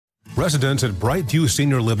Residents at Brightview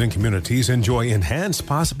Senior Living Communities enjoy enhanced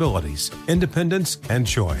possibilities, independence, and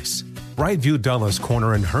choice. Brightview Dulles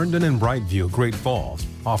Corner in Herndon and Brightview, Great Falls,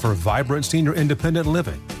 offer vibrant senior independent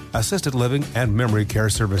living, assisted living, and memory care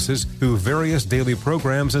services through various daily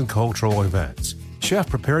programs and cultural events.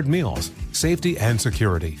 Chef-prepared meals, safety and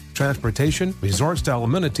security, transportation, resort-style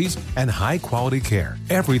amenities, and high-quality care.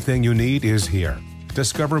 Everything you need is here.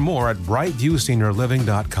 Discover more at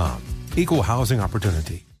brightviewseniorliving.com. Equal housing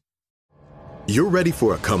opportunity. You're ready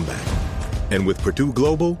for a comeback. And with Purdue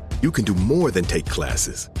Global, you can do more than take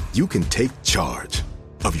classes. You can take charge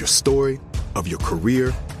of your story, of your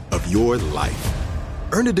career, of your life.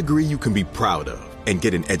 Earn a degree you can be proud of and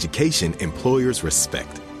get an education employers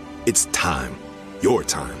respect. It's time, your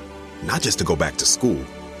time, not just to go back to school,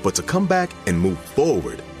 but to come back and move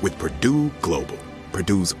forward with Purdue Global,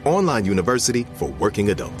 Purdue's online university for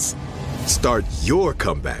working adults. Start your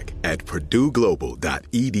comeback at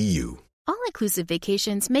purdueglobal.edu. All-inclusive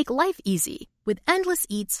vacations make life easy with endless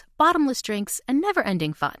eats, bottomless drinks, and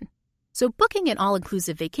never-ending fun. So booking an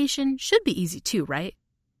all-inclusive vacation should be easy too, right?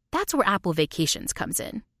 That's where Apple Vacations comes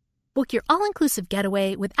in. Book your all-inclusive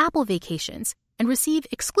getaway with Apple Vacations and receive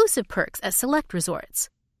exclusive perks at select resorts.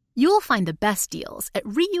 You'll find the best deals at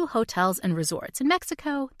Riu Hotels and Resorts in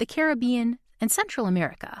Mexico, the Caribbean, and Central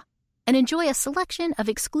America, and enjoy a selection of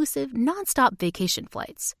exclusive non-stop vacation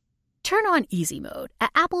flights. Turn on easy mode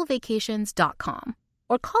at applevacations.com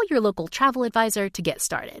or call your local travel advisor to get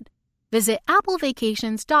started. Visit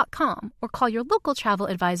applevacations.com or call your local travel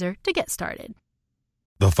advisor to get started.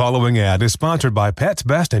 The following ad is sponsored by Pets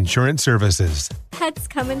Best Insurance Services. Pets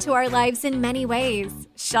come into our lives in many ways.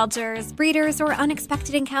 Shelters, breeders, or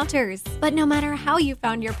unexpected encounters. But no matter how you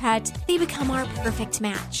found your pet, they become our perfect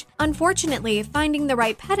match. Unfortunately, finding the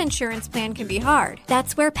right pet insurance plan can be hard.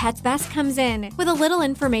 That's where Pets Best comes in. With a little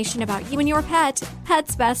information about you and your pet,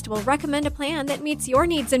 Pets Best will recommend a plan that meets your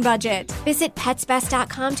needs and budget. Visit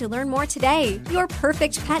PetsBest.com to learn more today. Your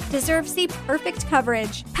perfect pet deserves the perfect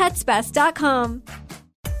coverage. PetsBest.com.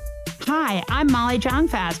 Hi, I'm Molly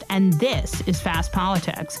Jong-Fast, and this is Fast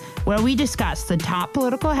Politics, where we discuss the top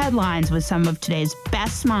political headlines with some of today's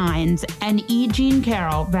best minds, and E. Jean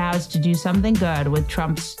Carroll vows to do something good with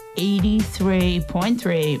Trump's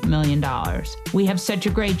 $83.3 million. We have such a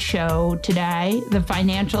great show today. The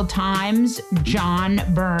Financial Times' John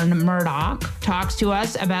Burn-Murdoch talks to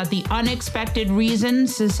us about the unexpected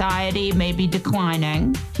reasons society may be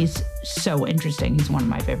declining. He's so interesting. He's one of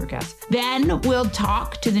my favorite guests. Then we'll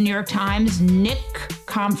talk to the New York Times' Nick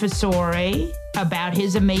Confessore about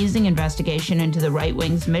his amazing investigation into the right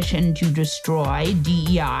wing's mission to destroy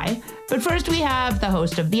DEI. But first, we have the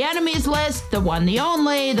host of The Enemies List, the one, the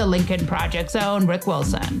only, the Lincoln Project's own, Rick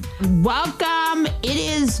Wilson. Welcome. It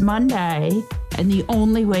is Monday, and the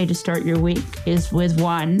only way to start your week is with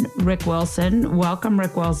one, Rick Wilson. Welcome,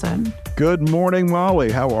 Rick Wilson. Good morning,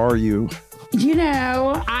 Molly. How are you? You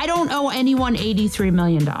know, I don't owe anyone $83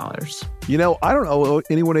 million. You know, I don't owe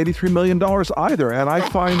anyone $83 million either. And I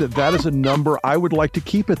find that that is a number I would like to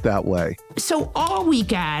keep it that way. So all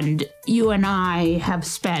weekend, you and I have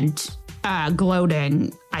spent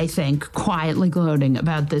gloating, I think, quietly gloating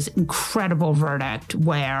about this incredible verdict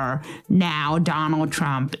where now Donald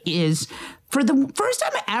Trump is, for the first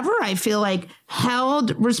time ever, I feel like,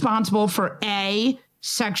 held responsible for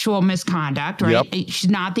sexual misconduct, right? Yep. She's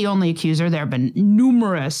not the only accuser. There have been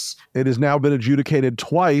numerous. It has now been adjudicated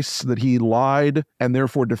twice that he lied and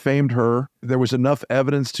therefore defamed her. There was enough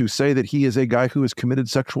evidence to say that he is a guy who has committed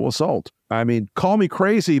sexual assault. I mean, call me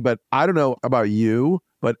crazy, but I don't know about you,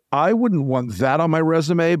 but I wouldn't want that on my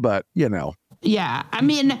resume, but you know. Yeah, I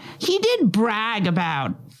mean, he did brag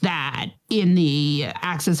about that in the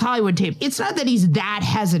Access Hollywood tape. It's not that he's that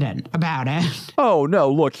hesitant about it. Oh,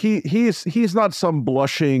 no, look, he's not some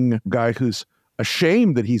blushing guy who's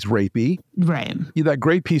ashamed that he's rapey. Right. That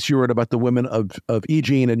great piece you wrote about the women of E.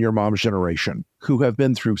 Jean and your mom's generation who have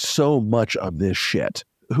been through so much of this shit,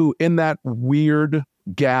 who in that weird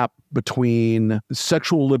gap between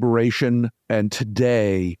sexual liberation and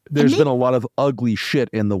today, there's been a lot of ugly shit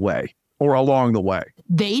in the way. Or along the way.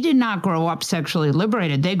 They did not grow up sexually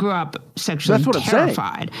liberated. They grew up sexually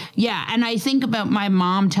terrified. Yeah. And I think about my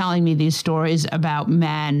mom telling me these stories about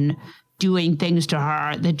men doing things to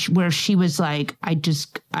her where she was like, I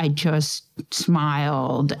just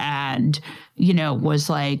smiled and, you know, was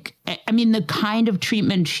like, I mean, the kind of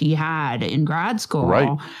treatment she had in grad school.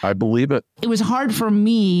 Right. I believe it. It was hard for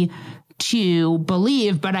me to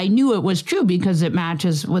believe, but I knew it was true because it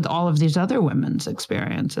matches with all of these other women's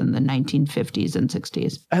experience in the 1950s and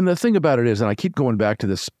 60s. And the thing about it is, and I keep going back to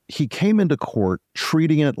this, he came into court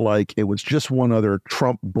treating it like it was just one other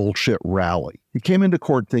Trump bullshit rally. He came into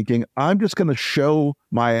court thinking, I'm just going to show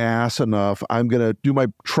my ass enough. I'm going to do my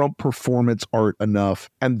Trump performance art enough,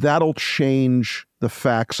 and that'll change the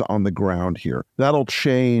facts on the ground here. That'll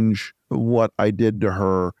change what I did to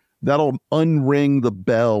her. That'll unring the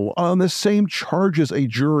bell on the same charges a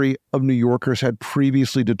jury of New Yorkers had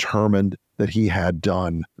previously determined that he had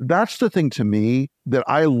done. That's the thing to me that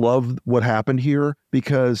I love what happened here,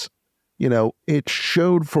 because, it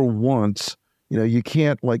showed for once, you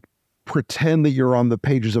can't like pretend that you're on the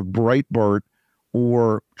pages of Breitbart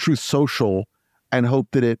or Truth Social and hope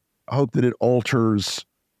that it alters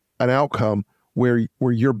an outcome where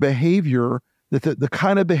your behavior, that the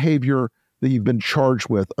kind of behavior that you've been charged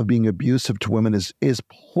with of being abusive to women is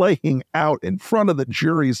playing out in front of the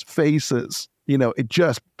jury's faces. It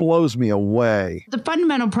just blows me away. The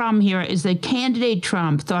fundamental problem here is that candidate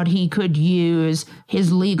Trump thought he could use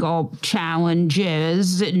his legal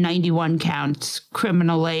challenges, 91 counts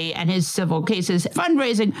criminally, and his civil cases,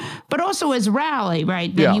 fundraising, but also his rally,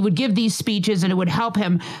 right? That he would give these speeches and it would help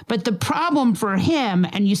him. But the problem for him,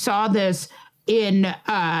 and you saw this in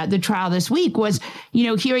the trial this week, was,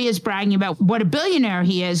 here he is bragging about what a billionaire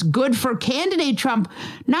he is. Good for candidate Trump,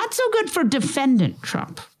 not so good for defendant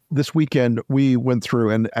Trump. This weekend, we went through,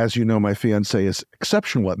 and as you know, my fiance is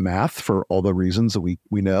exceptional at math for all the reasons that we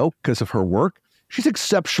know because of her work. She's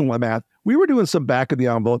exceptional at math. We were doing some back of the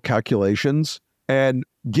envelope calculations, and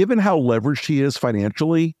given how leveraged he is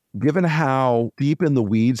financially, given how deep in the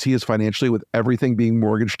weeds he is financially with everything being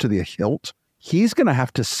mortgaged to the hilt, he's going to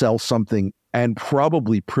have to sell something, and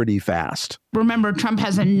probably pretty fast. Remember, Trump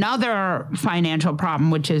has another financial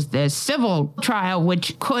problem, which is the civil trial,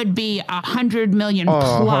 which could be $100 million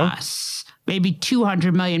plus, maybe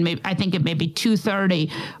 $200 million. Maybe I think it may be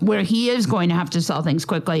 $230, where he is going to have to sell things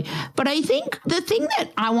quickly. But I think the thing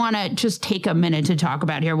that I want to just take a minute to talk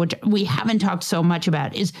about here, which we haven't talked so much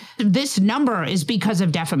about, is this number is because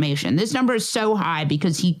of defamation. This number is so high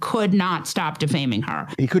because he could not stop defaming her.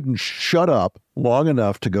 He couldn't shut up long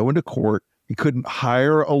enough to go into court. He couldn't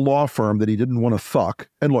hire a law firm that he didn't want to fuck.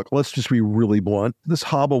 And look, let's just be really blunt. This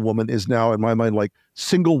Haba woman is now, in my mind, like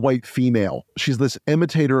single white female. She's this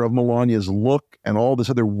imitator of Melania's look and all this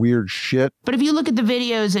other weird shit. But if you look at the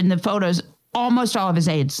videos and the photos, almost all of his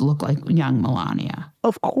aides look like young Melania.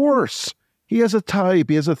 Of course. He has a type,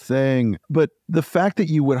 he has a thing. But the fact that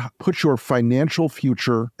you would put your financial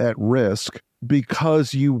future at risk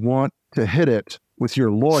because you want to hit it with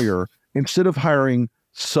your lawyer, instead of hiring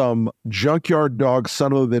some junkyard dog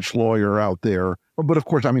son of a bitch lawyer out there. But of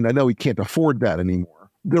course, I know he can't afford that anymore.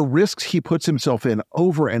 The risks he puts himself in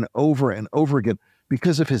over and over and over again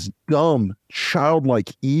because of his dumb,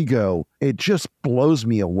 childlike ego, it just blows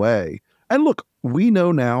me away. And look, we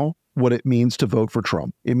know now what it means to vote for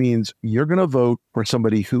Trump. It means you're going to vote for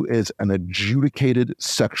somebody who is an adjudicated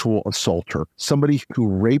sexual assaulter, somebody who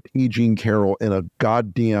raped E. Jean Carroll in a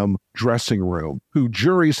goddamn dressing room, who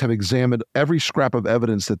juries have examined every scrap of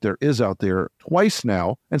evidence that there is out there twice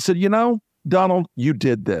now and said, Donald, you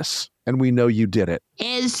did this, and we know you did it.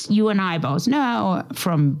 As you and I both know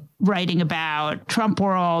from writing about Trump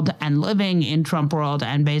world and living in Trump world,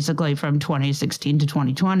 and basically from 2016 to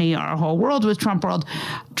 2020, our whole world was Trump world,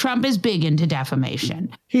 Trump is big into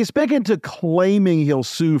defamation. He's big into claiming he'll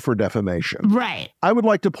sue for defamation. Right. I would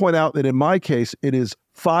like to point out that in my case, it is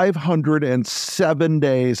 507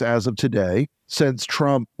 days as of today since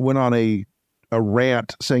Trump went on a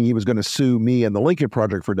rant saying he was going to sue me and the Lincoln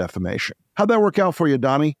Project for defamation. How'd that work out for you,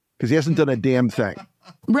 Donnie? Because he hasn't done a damn thing.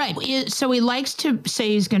 Right. So he likes to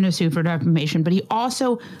say he's going to sue for defamation, but he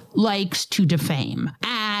also likes to defame.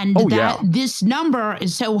 And this number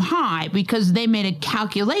is so high because they made a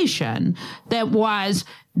calculation that was,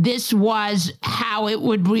 this was how it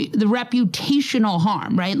would, the reputational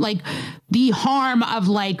harm, right? Like the harm of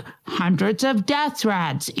like hundreds of death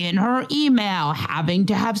threats in her email, having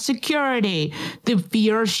to have security, the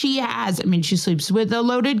fear she has. She sleeps with a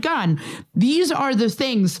loaded gun. These are the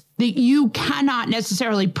things that you cannot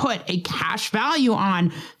necessarily put a cash value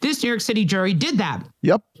on. This New York City jury did that.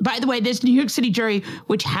 Yep. By the way, this New York City jury,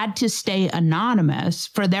 which had to stay anonymous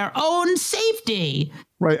for their own safety.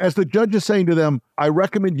 Right. As the judge is saying to them, I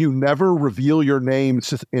recommend you never reveal your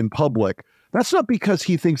names in public. That's not because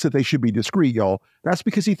he thinks that they should be discreet, y'all. That's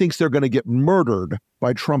because he thinks they're going to get murdered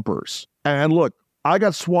by Trumpers. And look, I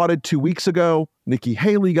got swatted 2 weeks ago. Nikki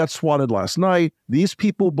Haley got swatted last night. These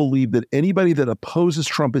people believe that anybody that opposes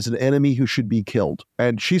Trump is an enemy who should be killed.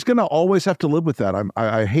 And she's going to always have to live with that.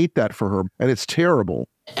 I hate that for her. And it's terrible.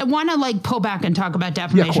 I want to pull back and talk about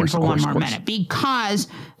defamation for one more minute, because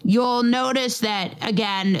you'll notice that,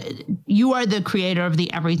 again, you are the creator of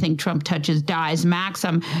the everything Trump touches dies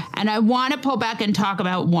maxim. And I want to pull back and talk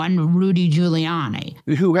about one Rudy Giuliani,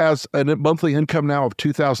 who has a monthly income now of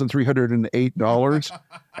 $2,308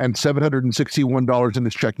 and $761 in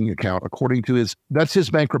his checking account, according to that's his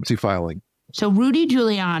bankruptcy filing. So Rudy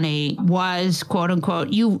Giuliani was, quote unquote,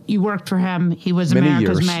 you worked for him. He was Many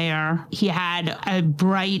America's years. mayor. He had a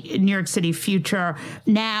bright New York City future.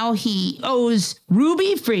 Now he owes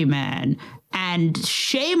Ruby Freeman and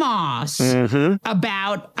Shay Moss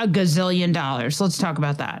about $1 gazillion. Let's talk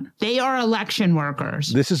about that. They are election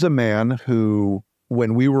workers. This is a man who,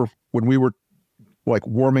 when we were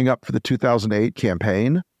warming up for the 2008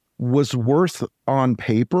 campaign, was worth on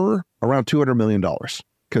paper around $200 million.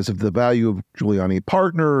 Because of the value of Giuliani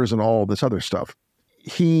partners and all this other stuff.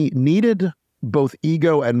 He needed both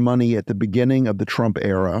ego and money at the beginning of the Trump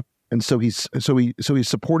era. And so he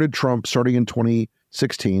supported Trump starting in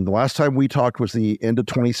 2016. The last time we talked was the end of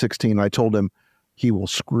 2016. I told him, he will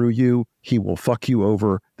screw you. He will fuck you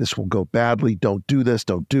over. This will go badly. Don't do this.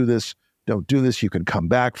 Don't do this. Don't do this. You can come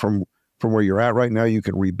back from where you're at right now. You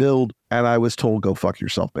can rebuild. And I was told, go fuck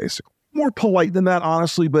yourself, basically. More polite than that,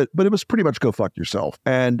 honestly, but it was pretty much go fuck yourself.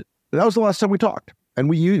 And that was the last time we talked.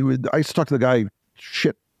 And I used to talk to the guy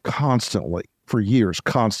shit constantly for years,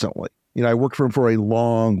 constantly. I worked for him for a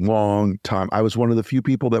long, long time. I was one of the few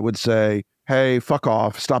people that would say, hey, fuck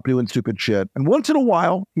off, stop doing stupid shit. And once in a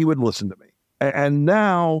while, he would listen to me. And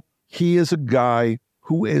now he is a guy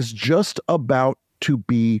who is just about to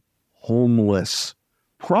be homeless.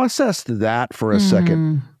 Process that for a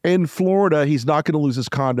second. In Florida, he's not going to lose his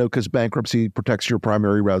condo because bankruptcy protects your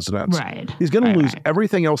primary residence. Right. He's going to lose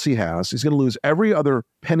everything else he has. He's going to lose every other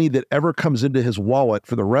penny that ever comes into his wallet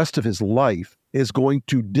for the rest of his life is going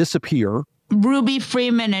to disappear. Ruby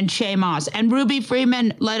Freeman and Shay Moss. And Ruby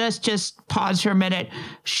Freeman, let us just pause for a minute.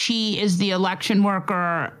 She is the election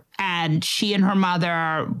worker, and she and her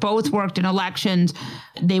mother both worked in elections.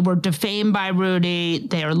 They were defamed by Rudy.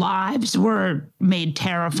 Their lives were made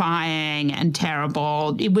terrifying and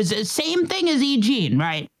terrible. It was the same thing as E. Jean,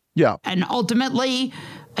 right? Yeah. And ultimately,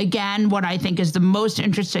 again, what I think is the most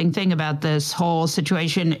interesting thing about this whole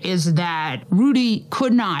situation is that Rudy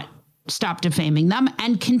could not stop defaming them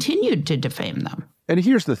and continued to defame them. And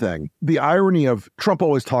here's the thing. The irony of Trump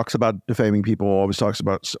always talks about defaming people, always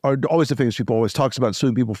defames people, always talks about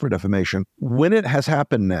suing people for defamation. When it has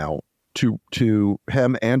happened now to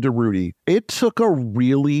him and to Rudy, it took a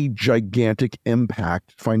really gigantic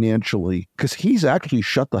impact financially because he's actually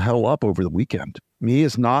shut the hell up over the weekend. He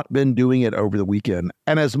has not been doing it over the weekend.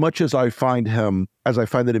 And as much as I find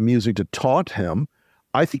it amusing to taunt him,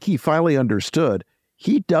 I think he finally understood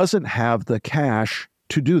he doesn't have the cash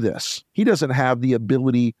to do this. He doesn't have the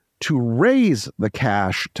ability to raise the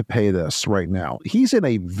cash to pay this right now. He's in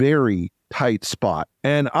a very tight spot,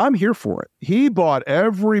 and I'm here for it. He bought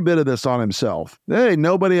every bit of this on himself. Hey,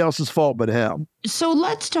 nobody else's fault but him. So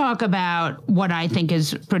let's talk about what I think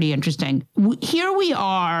is pretty interesting. Here we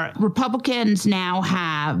are. Republicans now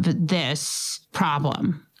have this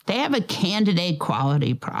problem. They have a candidate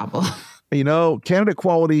quality problem. Candidate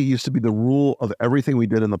quality used to be the rule of everything we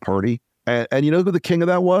did in the party. And you know who the king of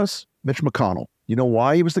that was? Mitch McConnell. You know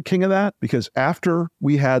why he was the king of that? Because after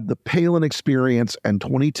we had the Palin experience in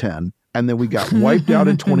 2010, and then we got wiped out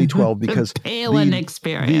in 2012 because the Palin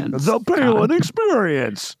experience. The Palin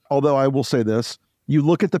experience. Although I will say this, you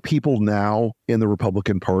look at the people now in the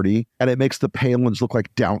Republican Party, and it makes the Palins look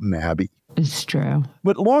like Downton Abbey. It's true.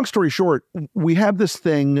 But long story short, we have this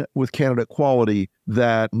thing with candidate quality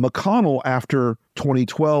that McConnell, after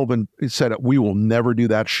 2012, and said, we will never do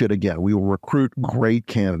that shit again. We will recruit great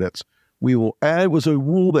candidates. And it was a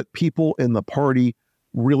rule that people in the party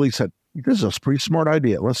really said, this is a pretty smart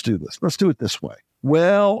idea. Let's do this. Let's do it this way.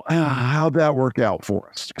 Well, how'd that work out for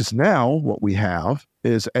us? Because now what we have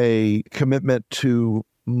is a commitment to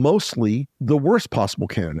mostly the worst possible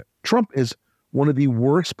candidate. Trump is one of the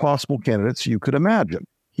worst possible candidates you could imagine.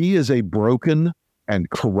 He is a broken and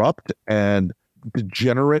corrupt and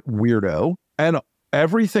degenerate weirdo. And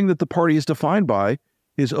everything that the party is defined by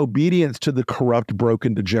is obedience to the corrupt,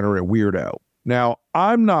 broken, degenerate weirdo. Now,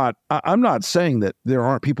 I'm not saying that there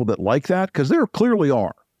aren't people that like that, because there clearly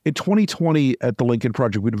are. In 2020 at the Lincoln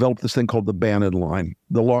Project, we developed this thing called the Bannon line.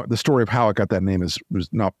 The story of how it got that name was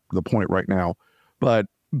not the point right now. But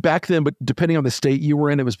back then, but depending on the state you were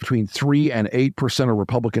in, it was between 3 and 8% of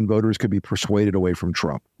Republican voters could be persuaded away from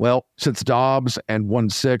Trump. Well, since Dobbs and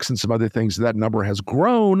 1/6 and some other things, that number has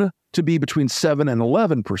grown to be between 7 and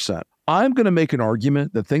 11%. I'm going to make an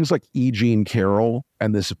argument that things like E. Jean Carroll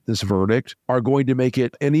and this verdict are going to make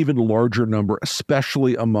it an even larger number,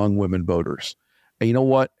 especially among women voters. And you know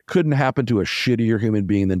what? Couldn't happen to a shittier human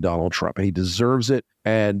being than Donald Trump. And he deserves it.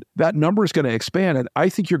 And that number is going to expand. And I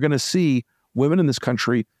think you're going to see women in this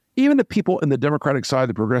country, even the people in the Democratic side,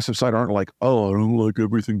 the progressive side, aren't like, oh, I don't like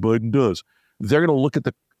everything Biden does. They're going to look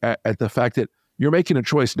at the fact that you're making a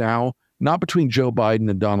choice now, not between Joe Biden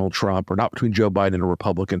and Donald Trump, or not between Joe Biden and a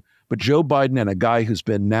Republican, but Joe Biden and a guy who's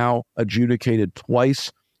been now adjudicated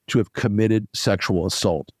twice to have committed sexual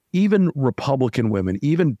assault. Even Republican women,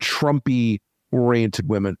 even Trumpy-oriented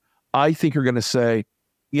women, I think are going to say,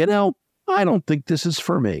 you know, I don't think this is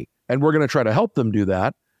for me. And we're going to try to help them do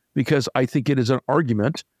that, because I think it is an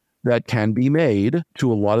argument that can be made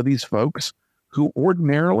to a lot of these folks who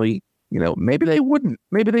ordinarily, you know, maybe they wouldn't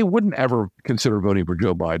ever consider voting for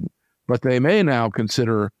Joe Biden, but they may now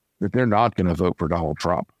consider that they're not going to vote for Donald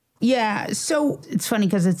Trump. Yeah. So it's funny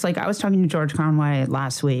because it's like I was talking to George Conway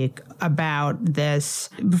last week about this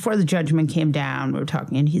before the judgment came down. We were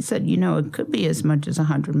talking and he said, you know, it could be as much as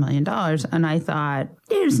 $100 million. And I thought,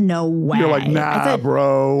 there's no way. You're like, nah,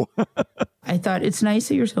 bro. I thought it's nice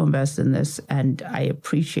that you're so invested in this. And I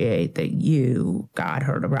appreciate that you got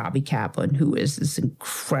her to Robbie Kaplan, who is this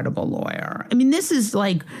incredible lawyer. I mean, this is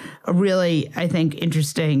like a really, I think,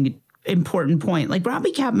 interesting important point. Like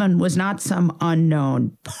Robbie Kaplan was not some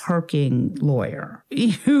unknown parking lawyer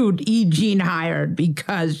who E. Jean hired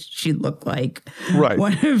because she looked like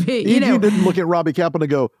one of it. E. Jean didn't look at Robbie Kaplan and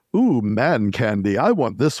go, ooh, man candy, I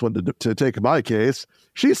want this one to take my case.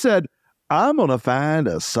 She said, I'm going to find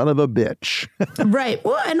a son of a bitch. Right.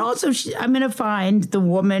 Well, and also I'm going to find the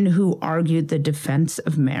woman who argued the defense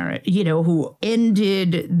of marriage, you know, who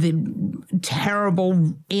ended the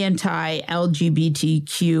terrible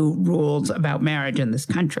anti-LGBTQ rules about marriage in this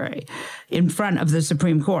country in front of the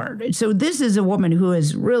Supreme Court. So this is a woman who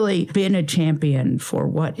has really been a champion for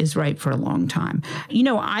what is right for a long time. You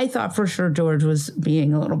know, I thought for sure George was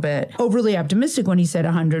being a little bit overly optimistic when he said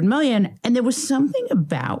 100 million. And there was something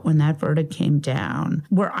about when that verdict came down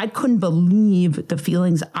where I couldn't believe the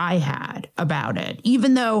feelings I had about it,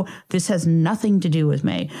 even though this has nothing to do with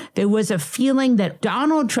me. There was a feeling that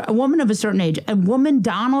Donald Trump, a woman of a certain age, a woman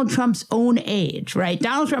Donald Trump's own age, right?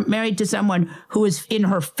 Donald Trump married to someone who is in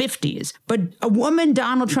her 50s, but a woman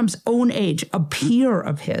Donald Trump's own age, a peer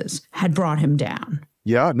of his, had brought him down.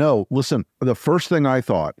 Yeah, no, listen, the first thing I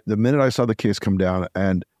thought, the minute I saw the case come down,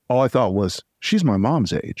 and all I thought was, she's my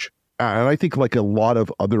mom's age. And I think like a lot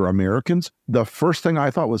of other Americans, the first thing I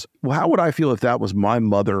thought was, well, how would I feel if that was my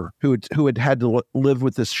mother who had to live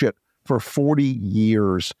with this shit for 40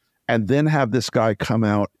 years and then have this guy come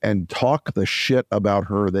out and talk the shit about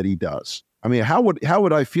her that he does? I mean, how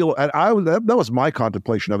would I feel? And that was my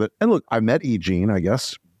contemplation of it. And look, I met E. Jean, I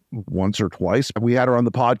guess, once or twice. We had her on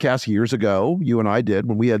the podcast years ago. You and I did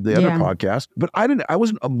when we had the other podcast. But I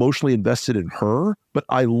wasn't emotionally invested in her, but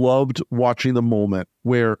I loved watching the moment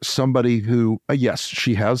where somebody who, yes,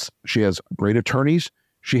 she has great attorneys.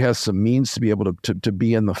 She has some means to be able to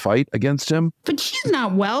be in the fight against him. But she's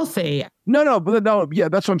not wealthy. No, yeah,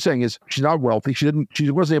 that's what I'm saying is she's not wealthy.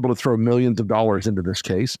 She wasn't able to throw millions of dollars into this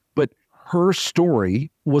case, but her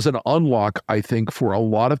story was an unlock, I think, for a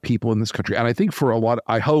lot of people in this country. And I think for a lot,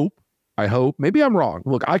 I hope, maybe I'm wrong.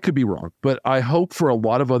 Look, I could be wrong, but I hope for a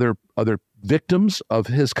lot of other victims of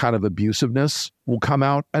his kind of abusiveness will come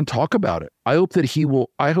out and talk about it. I hope that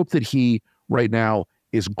he right now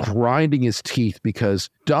is grinding his teeth because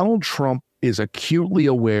Donald Trump is acutely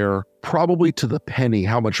aware, probably to the penny,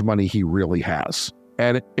 how much money he really has.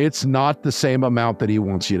 And it's not the same amount that he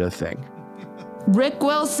wants you to think. Rick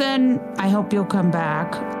Wilson, I hope you'll come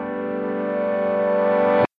back.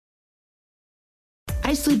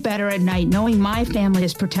 I sleep better at night knowing my family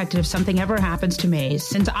is protected if something ever happens to me,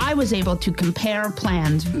 since I was able to compare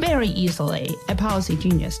plans very easily at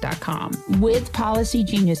PolicyGenius.com. With Policy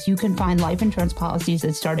Genius, you can find life insurance policies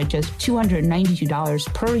that start at just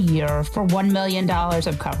 $292 per year for $1 million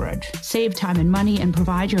of coverage. Save time and money and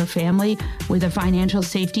provide your family with a financial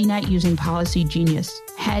safety net using Policy Genius.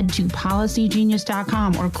 Head to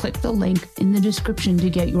PolicyGenius.com or click the link in the description to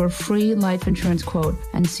get your free life insurance quote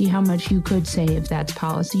and see how much you could save. That's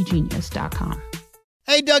PolicyGenius.com.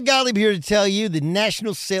 Hey, Doug Gottlieb here to tell you the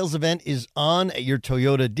national sales event is on at your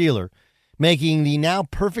Toyota dealer, making the now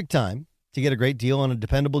perfect time to get a great deal on a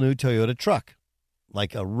dependable new Toyota truck,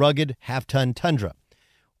 like a rugged half-ton Tundra.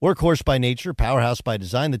 Workhorse by nature, powerhouse by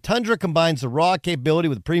design, the Tundra combines the raw capability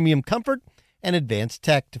with premium comfort and advanced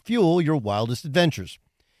tech to fuel your wildest adventures.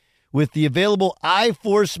 With the available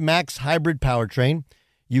iForce Max hybrid powertrain,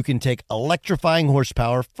 you can take electrifying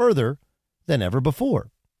horsepower further than ever before.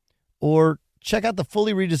 Or check out the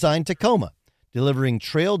fully redesigned Tacoma. Delivering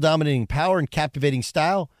trail-dominating power and captivating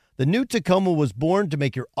style, the new Tacoma was born to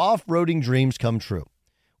make your off-roading dreams come true.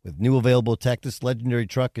 With new available tech, this legendary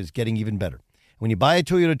truck is getting even better. When you buy a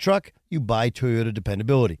Toyota truck, you buy Toyota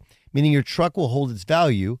dependability, meaning your truck will hold its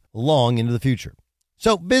value long into the future.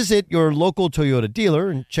 So visit your local Toyota dealer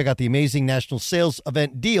and check out the amazing national sales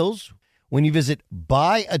event deals when you visit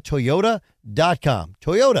buyatoyota.com.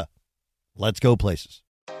 Toyota, let's go places.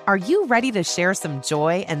 Are you ready to share some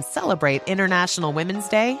joy and celebrate International Women's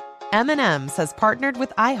Day? M&M's has partnered with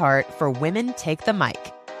iHeart for Women Take the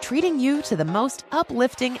Mic, treating you to the most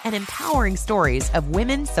uplifting and empowering stories of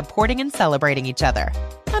women supporting and celebrating each other.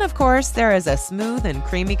 And of course, there is a smooth and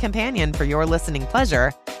creamy companion for your listening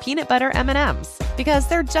pleasure, peanut butter M&Ms, because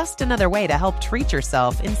they're just another way to help treat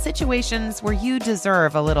yourself in situations where you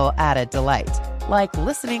deserve a little added delight, like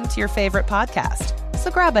listening to your favorite podcast. So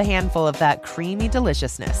grab a handful of that creamy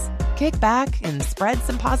deliciousness, kick back, and spread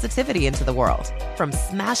some positivity into the world. From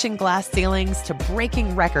smashing glass ceilings to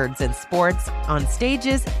breaking records in sports, on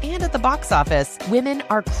stages, and at the box office, women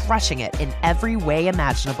are crushing it in every way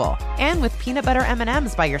imaginable. And with peanut butter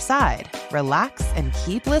M&Ms by your side, relax and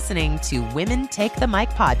keep listening to Women Take the Mic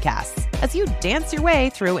podcasts as you dance your way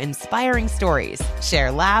through inspiring stories,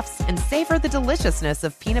 share laughs, and savor the deliciousness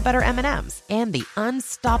of peanut butter M&Ms and the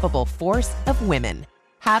unstoppable force of women.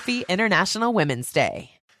 Happy International Women's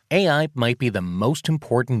Day. AI might be the most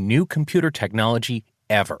important new computer technology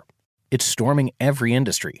ever. It's storming every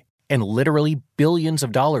industry, and literally billions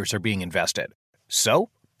of dollars are being invested.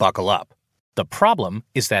 So, buckle up. The problem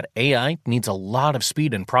is that AI needs a lot of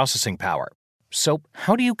speed and processing power. So,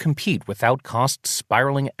 how do you compete without costs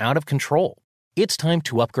spiraling out of control? It's time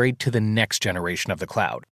to upgrade to the next generation of the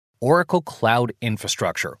cloud, Oracle Cloud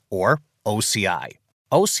Infrastructure, or OCI.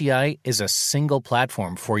 OCI is a single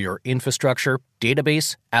platform for your infrastructure,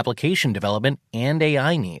 database, application development, and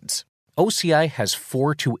AI needs. OCI has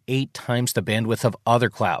 4 to 8 times the bandwidth of other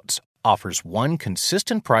clouds, offers one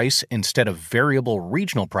consistent price instead of variable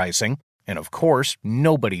regional pricing, and of course,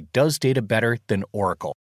 nobody does data better than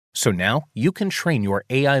Oracle. So now you can train your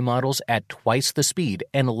AI models at twice the speed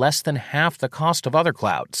and less than half the cost of other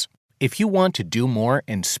clouds. If you want to do more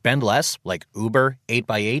and spend less, like Uber,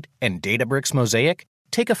 8x8, and Databricks Mosaic,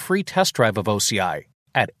 take a free test drive of OCI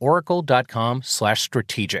at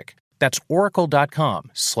oracle.com/strategic. That's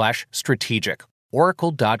oracle.com/strategic.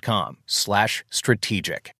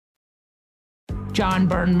 oracle.com/strategic. John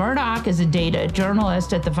Burn-Murdoch is a data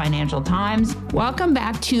journalist at the Financial Times. Welcome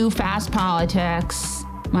back to Fast Politics.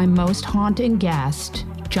 My most haunting guest,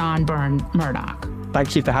 John Burn-Murdoch.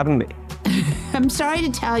 Thank you for having me. I'm sorry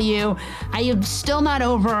to tell you, I am still not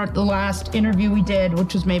over the last interview we did,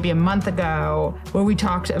 which was maybe a month ago, where we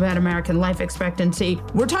talked about American life expectancy.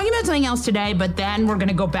 We're talking about something else today, but then we're going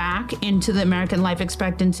to go back into the American life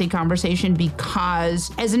expectancy conversation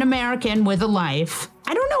because as an American with a life,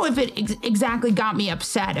 I don't know if it exactly got me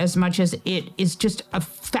upset as much as it is just a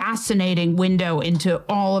fascinating window into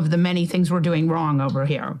all of the many things we're doing wrong over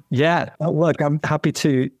here. Yeah, look, I'm happy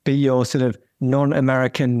to be your sort of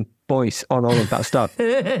non-American voice on all of that stuff.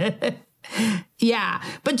 Yeah.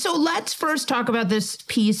 But so let's first talk about this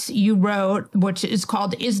piece you wrote, which is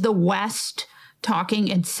called Is the West Talking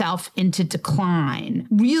Itself into Decline?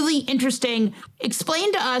 Really interesting.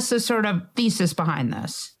 Explain to us the sort of thesis behind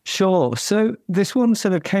this. Sure. So this one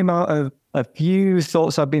sort of came out of a few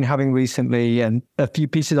thoughts I've been having recently and a few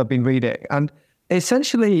pieces I've been reading. And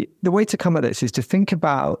essentially, the way to come at this is to think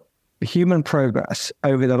about human progress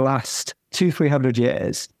over the last 200-300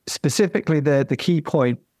 years. Specifically, the key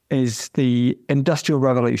point is the Industrial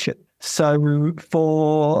Revolution. So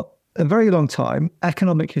for a very long time,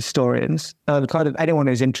 economic historians, kind of anyone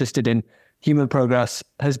who's interested in human progress,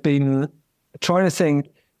 has been trying to think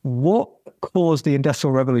what caused the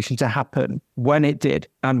Industrial Revolution to happen, when it did,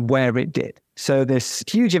 and where it did. So this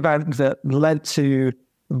huge event that led to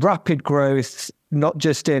rapid growth, not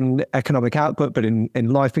just in economic output, but in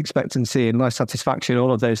life expectancy and life satisfaction,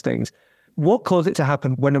 all of those things. What caused it to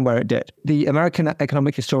happen, when and where it did? The American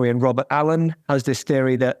economic historian Robert Allen has this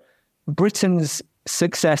theory that Britain's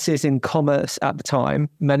successes in commerce at the time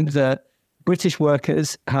meant that British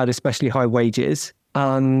workers had especially high wages,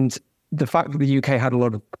 and the fact that the UK had a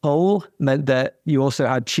lot of coal meant that you also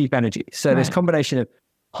had cheap energy. So this combination of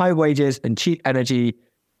high wages and cheap energy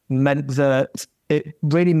meant that it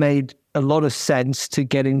really made a lot of sense to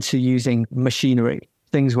get into using machinery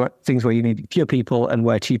things where you need fewer people and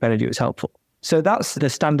where cheap energy was helpful. So that's the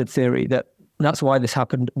standard theory, that's why this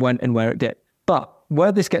happened when and where it did. But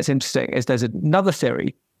where this gets interesting is there's another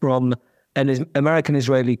theory from an American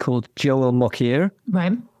Israeli called Joel Mokyr.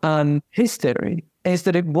 Right. And his theory is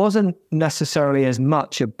that it wasn't necessarily as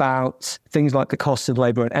much about things like the cost of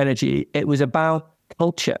labor and energy. It was about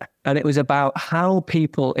culture. And it was about how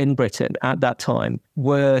people in Britain at that time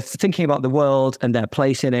were thinking about the world and their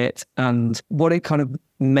place in it and what it kind of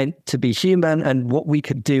meant to be human and what we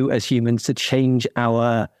could do as humans to change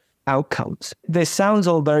our outcomes. This sounds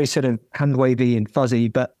all very sort of hand-wavy and fuzzy,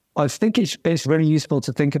 but I think it's really useful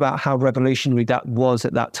to think about how revolutionary that was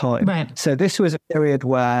at that time. Right. So this was a period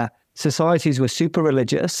where societies were super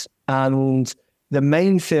religious, and the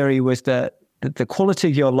main theory was that the quality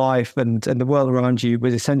of your life and the world around you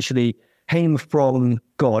was essentially came from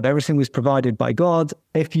God. Everything was provided by God.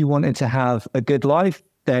 If you wanted to have a good life,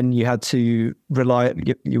 then you had to rely,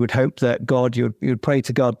 you would hope that God, you would pray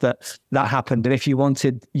to God that happened. And if you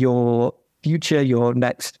wanted your future, your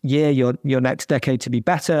next year, your next decade to be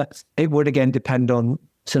better, it would again depend on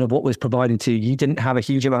sort of what was provided to you. You didn't have a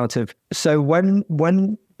huge amount of... So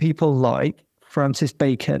when people like Francis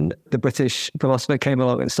Bacon, the British philosopher, came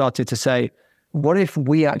along and started to say, what if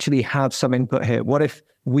we actually have some input here? What if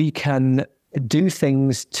we can do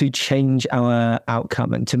things to change our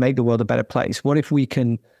outcome and to make the world a better place? What if we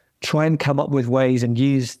can try and come up with ways and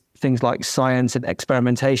use things like science and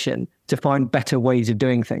experimentation to find better ways of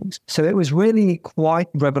doing things? So it was really quite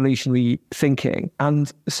revolutionary thinking. And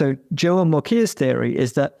so Joel Mokyr's theory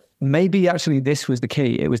is that maybe actually this was the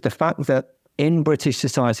key. It was the fact that in British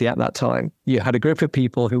society at that time, you had a group of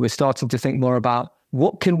people who were starting to think more about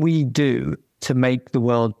what can we do to make the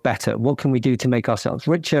world better? What can we do to make ourselves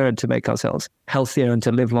richer and to make ourselves healthier and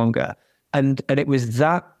to live longer? And it was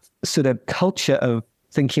that sort of culture of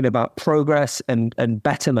thinking about progress and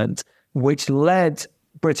betterment, which led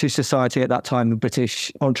British society at that time, and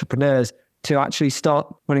British entrepreneurs, to actually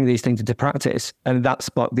start putting these things into practice. And that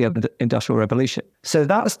sparked the Industrial Revolution. So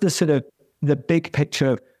that's the sort of the big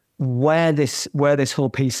picture of where this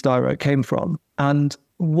whole piece styro came from. And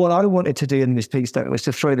what I wanted to do in this piece though was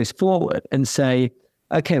to throw this forward and say,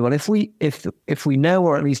 okay, well, if we know,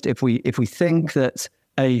 or at least if we think that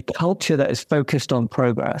a culture that is focused on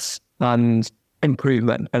progress and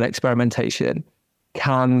improvement and experimentation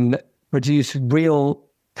can produce real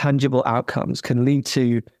tangible outcomes, can lead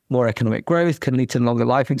to more economic growth, can lead to longer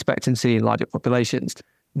life expectancy in larger populations,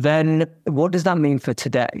 then what does that mean for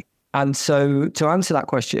today? And so to answer that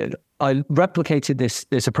question, I replicated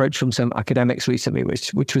this approach from some academics recently,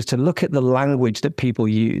 which was to look at the language that people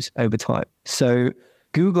use over time. So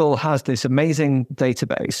Google has this amazing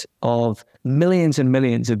database of millions and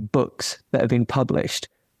millions of books that have been published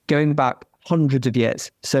going back hundreds of years.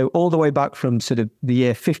 So all the way back from sort of the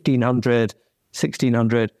year 1500,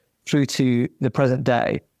 1600 through to the present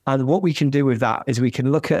day. And what we can do with that is we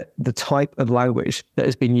can look at the type of language that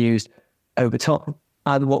has been used over time.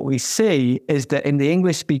 And what we see is that in the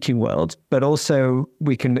English-speaking world, but also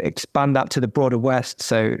we can expand that to the broader West.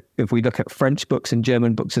 So if we look at French books and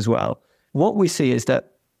German books as well, what we see is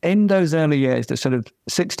that in those early years, the sort of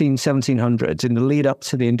 1700s, in the lead up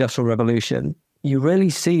to the Industrial Revolution, you really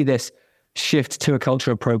see this shift to a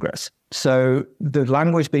culture of progress. So the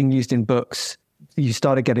language being used in books, you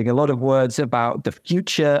started getting a lot of words about the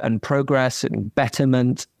future and progress and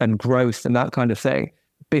betterment and growth and that kind of thing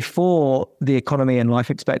before the economy and life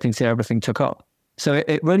expectancy, everything took off. So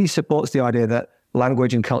it really supports the idea that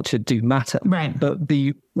language and culture do matter. Right. But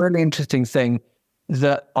the really interesting thing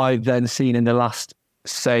that I've then seen in the last,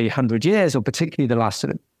 say, 100 years, or particularly the last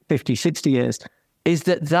sort of 50, 60 years, is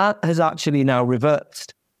that has actually now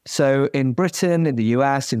reversed. So in Britain, in the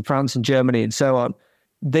US, in France and Germany and so on,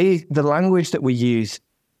 the language that we use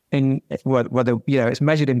in whether it's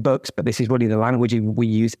measured in books, but this is really the language we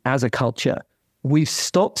use as a culture. We've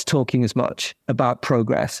stopped talking as much about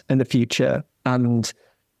progress and the future and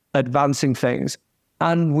advancing things.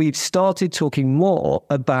 And we've started talking more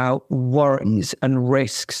about worries and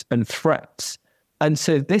risks and threats. And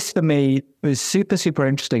so this for me was super, super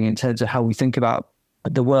interesting in terms of how we think about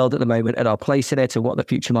the world at the moment and our place in it and what the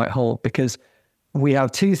future might hold, because we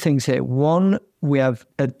have two things here. One, we have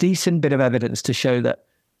a decent bit of evidence to show that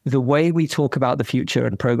the way we talk about the future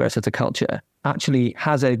and progress as a culture actually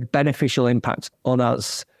has a beneficial impact on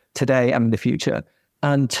us today and in the future.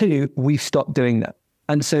 And two, we've stopped doing that.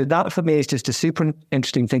 And so that for me is just a super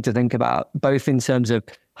interesting thing to think about, both in terms of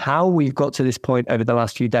how we've got to this point over the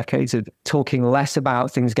last few decades of talking less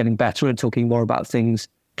about things getting better and talking more about things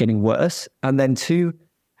getting worse. And then two,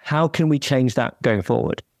 how can we change that going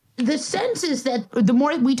forward? The sense is that the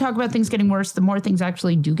more we talk about things getting worse, the more things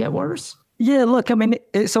actually do get worse. Yeah, look, I mean,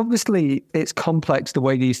 it's complex the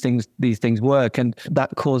way these things work, and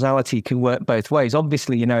that causality can work both ways.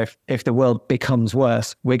 Obviously, if the world becomes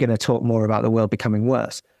worse, we're going to talk more about the world becoming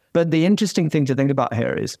worse. But the interesting thing to think about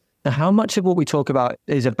here is how much of what we talk about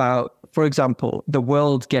is about, for example, the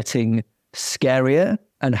world getting scarier,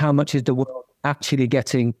 and how much is the world actually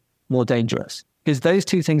getting more dangerous? Because those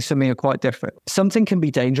two things for me are quite different. Something can be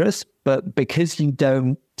dangerous, but because you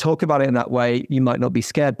don't talk about it in that way, you might not be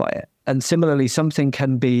scared by it. And similarly, something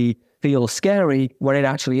can feel scary when it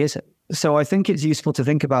actually isn't. So I think it's useful to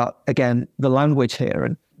think about, again, the language here.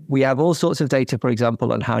 And we have all sorts of data, for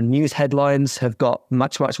example, on how news headlines have got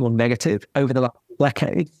much, much more negative over the last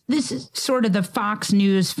decade. This is sort of the Fox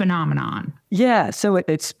News phenomenon. Yeah, so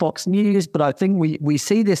it's Fox News, but I think we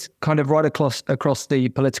see this kind of right across the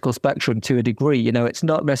political spectrum to a degree. It's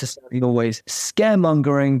not necessarily always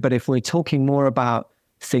scaremongering, but if we're talking more about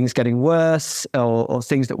things getting worse or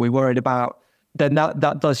things that we're worried about, then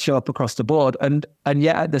that does show up across the board. And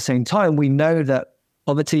yet at the same time, we know that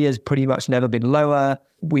poverty has pretty much never been lower.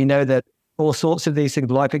 We know that all sorts of these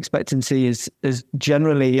things, life expectancy is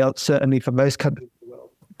generally, certainly for most countries in the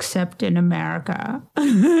world, except in America,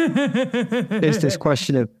 is this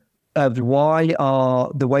question of why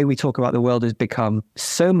the way we talk about the world has become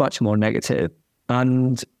so much more negative,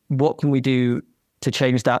 and what can we do to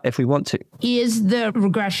change that if we want to. Is the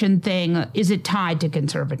regression thing, is it tied to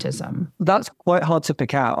conservatism? That's quite hard to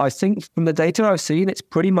pick out. I think from the data I've seen, it's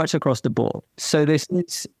pretty much across the board. So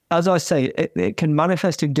it's, as I say, it can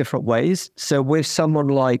manifest in different ways. So with someone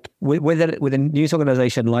like, with a news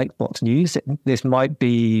organization like Fox News, this might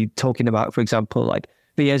be talking about, for example, like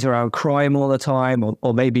fears around crime all the time,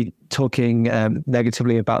 or maybe talking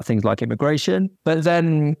negatively about things like immigration. But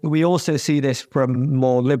then we also see this from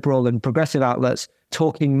more liberal and progressive outlets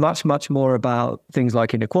talking much, much more about things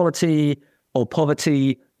like inequality or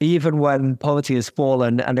poverty, even when poverty has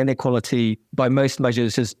fallen and inequality by most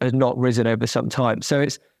measures has not risen over some time. So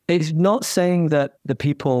it's not saying that the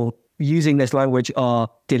people using this language are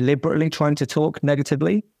deliberately trying to talk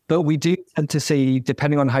negatively, but we do tend to see,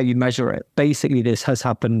 depending on how you measure it, basically this has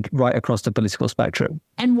happened right across the political spectrum.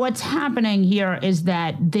 And what's happening here is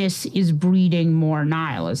that this is breeding more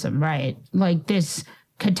nihilism, right? Like this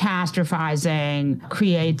catastrophizing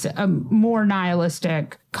creates a more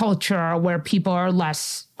nihilistic culture where people are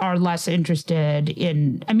less interested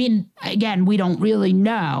in, I mean, again, we don't really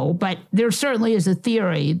know, but there certainly is a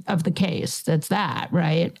theory of the case that's that,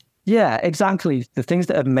 right? Yeah, exactly. The things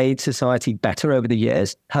that have made society better over the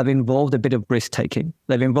years have involved a bit of risk-taking.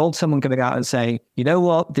 They've involved someone coming out and saying, you know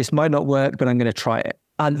what, this might not work, but I'm going to try it.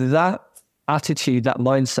 And that attitude, that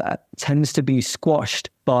mindset, tends to be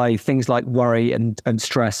squashed by things like worry and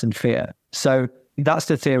stress and fear. So that's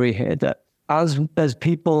the theory here, that as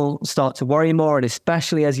people start to worry more, and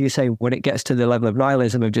especially, as you say, when it gets to the level of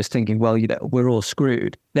nihilism of just thinking, well, we're all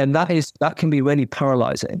screwed, then that can be really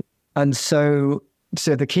paralyzing. And so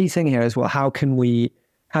the key thing here is, well, how can we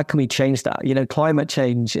change that? Climate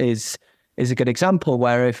change is a good example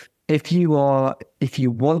where if you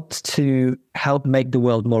want to help make the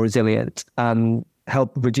world more resilient and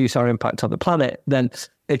help reduce our impact on the planet, then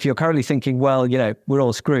if you're currently thinking, well, we're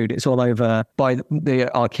all screwed, it's all over,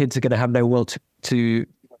 our kids are going to have no world to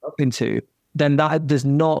up into, then that does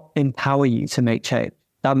not empower you to make change.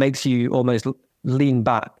 That makes you almost lean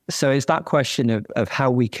back. So it's that question of how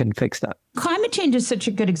we can fix that. Climate change is such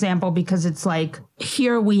a good example because it's like,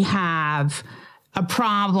 here we have a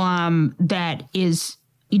problem that is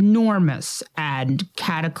enormous and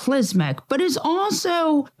cataclysmic, but is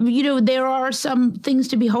also, there are some things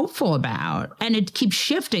to be hopeful about. And it keeps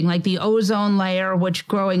shifting, like the ozone layer, which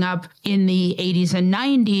growing up in the 80s and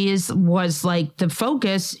 90s was like the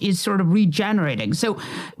focus, is sort of regenerating. So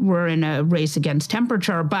we're in a race against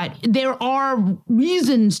temperature, but there are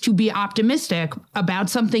reasons to be optimistic about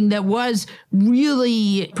something that was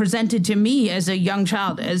really presented to me as a young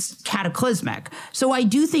child as cataclysmic. So I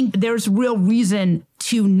do think there's real reason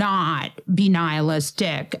to not be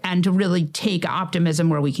nihilistic and to really take optimism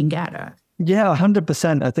where we can get it. Yeah,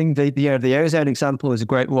 100%. I think the ozone example is a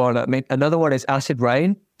great one. I mean, another one is acid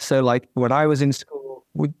rain. So like when I was in school,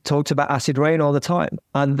 we talked about acid rain all the time.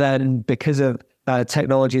 And then because of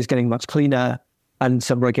technology is getting much cleaner and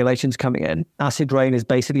some regulations coming in, acid rain is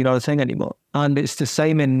basically not a thing anymore. And it's the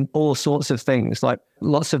same in all sorts of things. Like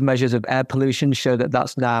lots of measures of air pollution show that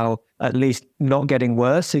that's now at least not getting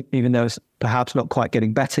worse, even though it's perhaps not quite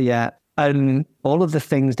getting better yet. And all of the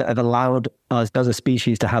things that have allowed us as a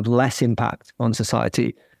species to have less impact on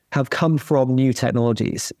society have come from new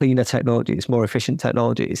technologies, cleaner technologies, more efficient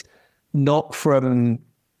technologies, not from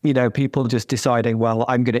people just deciding, well,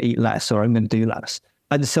 I'm going to eat less or I'm going to do less.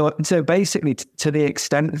 And so basically, to the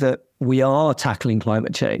extent that we are tackling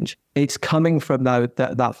climate change, it's coming from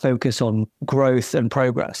that focus on growth and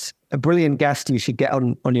progress. A brilliant guest you should get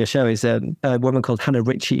on your show is a woman called Hannah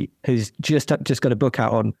Ritchie, who's just got a book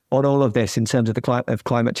out on all of this in terms of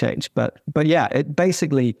climate change. But yeah, it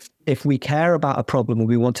basically, if we care about a problem and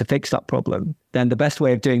we want to fix that problem, then the best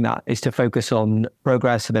way of doing that is to focus on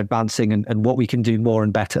progress and advancing and what we can do more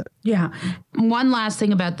and better. Yeah. One last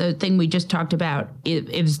thing about the thing we just talked about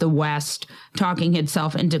is the West talking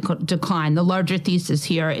itself into decline. The larger thesis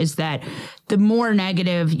here is that the more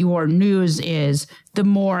negative your news is, the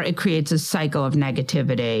more it creates a cycle of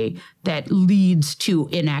negativity that leads to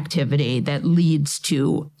inactivity, that leads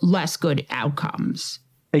to less good outcomes.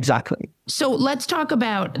 Exactly. So let's talk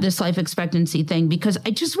about this life expectancy thing, because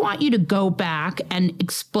I just want you to go back and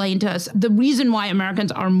explain to us the reason why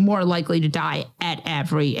Americans are more likely to die at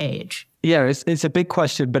every age. Yeah, it's a big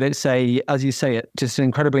question, but it's as you say, just an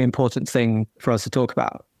incredibly important thing for us to talk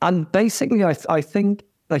about. And basically, I think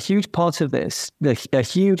a huge part of this, a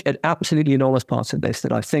huge and absolutely enormous part of this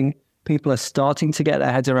that I think people are starting to get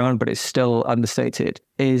their heads around, but it's still understated,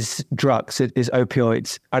 is drugs, it is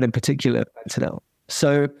opioids, and in particular, fentanyl.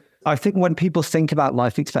 So I think when people think about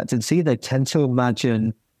life expectancy, they tend to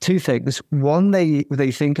imagine two things. One, they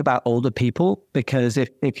think about older people, because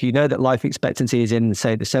if you know that life expectancy is in,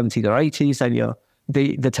 say, the 70s or 80s,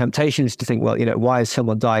 then the temptation is to think, well, why is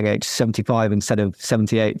someone dying at age 75 instead of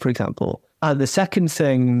 78, for example? And the second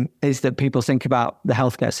thing is that people think about the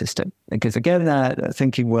healthcare system, because again, they're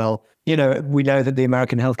thinking, well, we know that the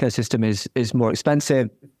American healthcare system is more expensive,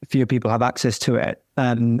 fewer people have access to it,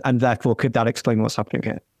 and therefore could that explain what's happening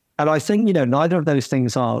here? And I think, neither of those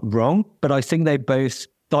things are wrong, but I think they both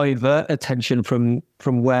divert attention from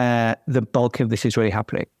where the bulk of this is really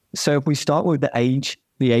happening. So if we start with the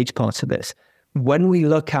age part of this, when we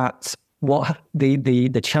look at what the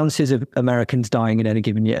chances of Americans dying in any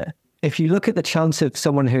given year, if you look at the chance of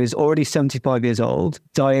someone who is already 75 years old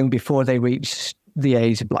dying before they reach the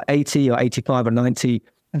age of like 80 or 85 or 90,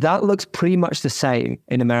 that looks pretty much the same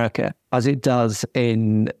in America as it does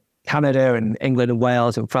in Canada and England and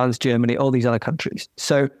Wales and France, Germany, all these other countries.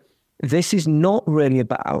 So this is not really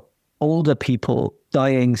about older people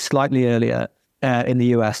dying slightly earlier in the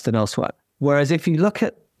US than elsewhere. Whereas if you look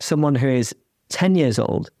at someone who is 10 years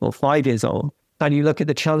old or 5 years old, and you look at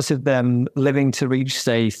the chance of them living to reach,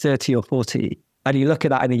 say, 30 or 40, and you look at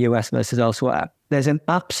that in the US versus elsewhere, there's an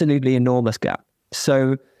absolutely enormous gap.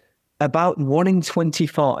 So about 1 in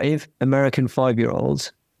 25 American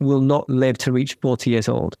 5-year-olds will not live to reach 40 years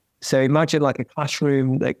old. So imagine like a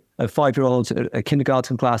classroom, like a 5-year-old, a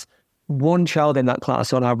kindergarten class, one child in that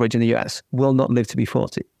class on average in the US will not live to be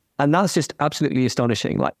 40. And that's just absolutely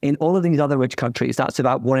astonishing. Like in all of these other rich countries, that's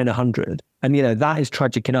about 1 in 100. And, that is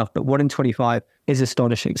tragic enough, but 1 in 25 is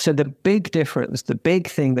astonishing. So the big difference, the big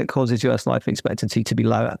thing that causes US life expectancy to be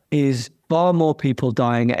lower is far more people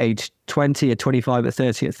dying at age 20 or 25 or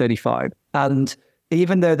 30 or 35. And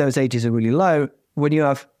even though those ages are really low, when you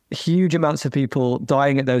have huge amounts of people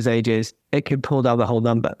dying at those ages, it can pull down the whole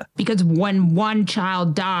number. Because when one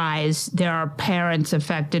child dies, there are parents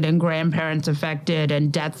affected and grandparents affected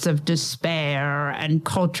and deaths of despair and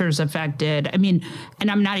cultures affected. I mean,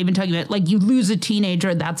 and I'm not even talking about, like, you lose a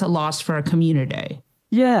teenager, that's a loss for a community.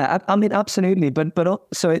 Yeah, I mean, absolutely. But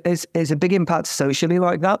so it's a big impact socially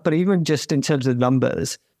like that. But even just in terms of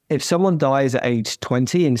numbers, if someone dies at age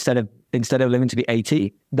 20 instead of living to be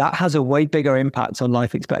 80, that has a way bigger impact on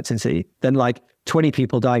life expectancy than like 20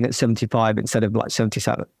 people dying at 75 instead of like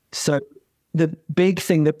 77. So the big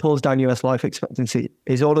thing that pulls down US life expectancy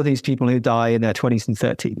is all of these people who die in their 20s and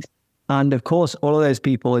 30s. And of course, all of those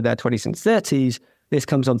people in their 20s and 30s, this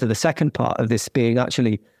comes on to the second part of this being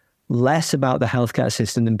actually less about the healthcare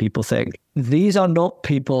system than people think. These are not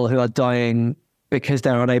people who are dying because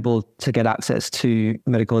they're unable to get access to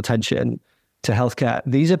medical attention, to healthcare.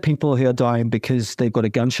 These are people who are dying because they've got a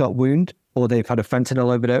gunshot wound, or they've had a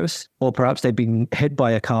fentanyl overdose, or perhaps they've been hit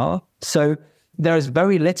by a car. So there is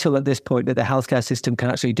very little at this point that the healthcare system can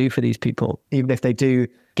actually do for these people, even if they do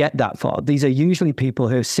get that far. These are usually people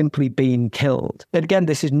who have simply been killed. And again,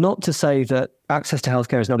 this is not to say that access to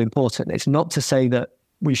healthcare is not important. It's not to say that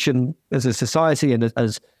we shouldn't, as a society and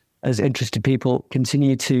as interested people,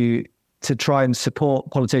 continue to try and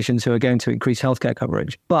support politicians who are going to increase healthcare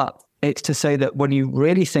coverage. But it's to say that when you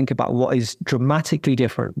really think about what is dramatically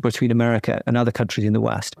different between America and other countries in the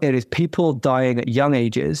West, it is people dying at young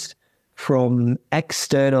ages from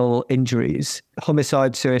external injuries,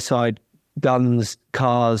 homicide, suicide, guns,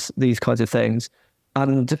 cars, these kinds of things.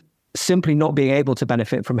 And simply not being able to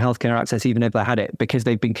benefit from healthcare access even if they had it because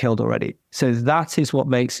they've been killed already. So that is what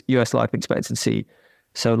makes US life expectancy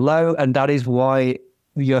so low. And that is why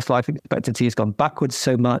US life expectancy has gone backwards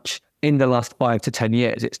so much in the last 5 to 10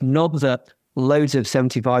 years. It's not that loads of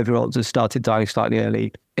 75-year-olds have started dying slightly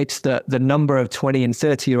early. It's that the number of 20 and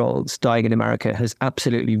 30-year-olds dying in America has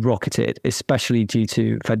absolutely rocketed, especially due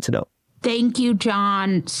to fentanyl. Thank you,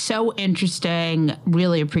 John. So interesting.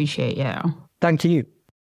 Really appreciate you. Thank you.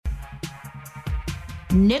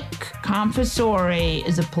 Nick Confessore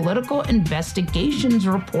is a political investigations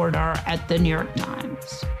reporter at the New York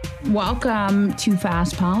Times. Welcome to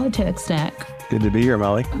Fast Politics, Nick. Good to be here,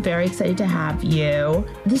 Molly. Very excited to have you.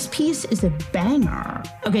 This piece is a banger.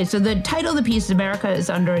 Okay, so the title of the piece is America is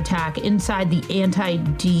Under Attack Inside the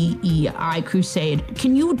Anti-DEI Crusade.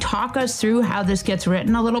 Can you talk us through how this gets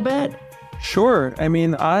written a little bit? Sure. I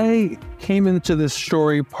mean, I came into this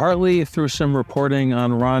story partly through some reporting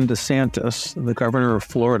on Ron DeSantis, the governor of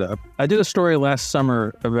Florida. I did a story last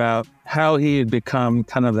summer about how he had become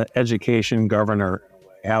kind of the education governor,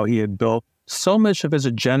 how he had built so much of his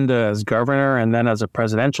agenda as governor and then as a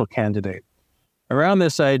presidential candidate around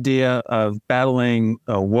this idea of battling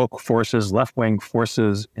woke forces, left-wing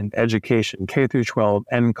forces in education, K through 12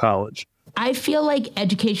 and college. I feel like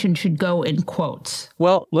education should go in quotes.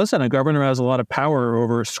 Well, listen, a governor has a lot of power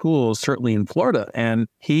over schools, certainly in Florida, and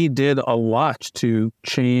he did a lot to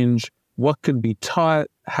change what could be taught,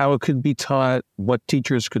 how it could be taught, what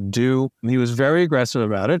teachers could do. He was very aggressive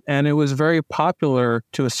about it, and it was very popular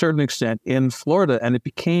to a certain extent in Florida, and it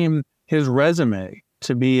became his resume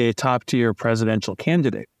to be a top-tier presidential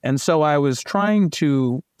candidate. And so I was trying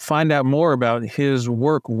to find out more about his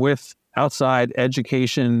work with outside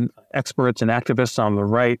education experts and activists on the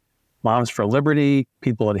right, Moms for Liberty,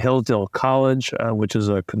 people at Hillsdale College, which is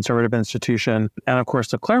a conservative institution, and of course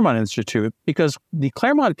the Claremont Institute, because the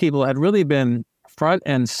Claremont people had really been front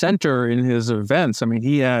and center in his events. I mean,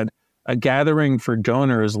 he had a gathering for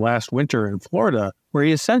donors last winter in Florida where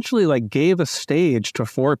he essentially gave a stage to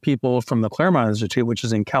 4 people from the Claremont Institute, which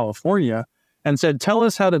is in California, and said, tell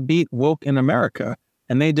us how to beat woke in America.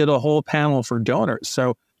 And they did a whole panel for donors.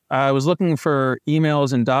 So I was looking for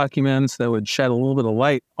emails and documents that would shed a little bit of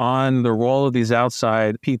light on the role of these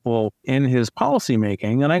outside people in his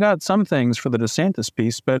policymaking. And I got some things for the DeSantis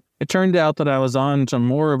piece, but it turned out that I was on to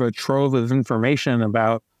more of a trove of information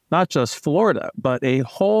about not just Florida, but a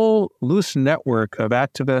whole loose network of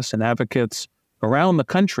activists and advocates around the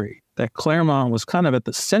country that Claremont was kind of at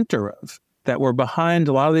the center of, that were behind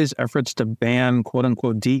a lot of these efforts to ban, quote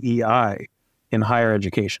unquote, DEI in higher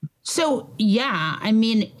education. So, yeah, I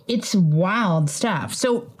mean, it's wild stuff.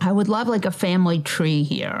 So I would love a family tree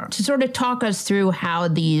here to sort of talk us through how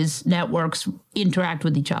these networks interact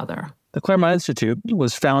with each other. The Claremont Institute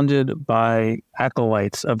was founded by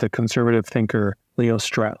acolytes of the conservative thinker Leo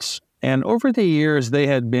Strauss. And over the years, they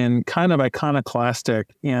had been kind of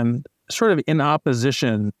iconoclastic and sort of in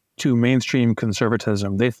opposition to mainstream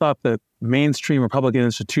conservatism. They thought that mainstream Republican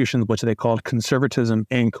institutions, which they called Conservatism,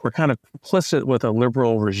 Inc., were kind of complicit with a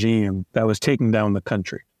liberal regime that was taking down the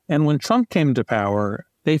country. And when Trump came to power,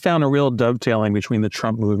 they found a real dovetailing between the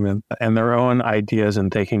Trump movement and their own ideas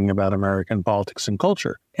and thinking about American politics and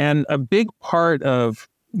culture. And a big part of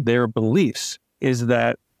their beliefs is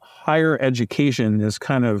that higher education is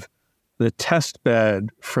kind of the test bed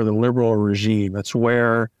for the liberal regime. It's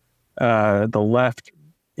where the left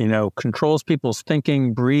controls people's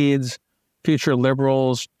thinking, breeds future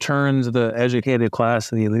liberals, turns the educated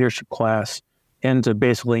class and the leadership class into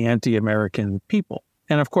basically anti-American people.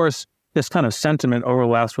 And of course, this kind of sentiment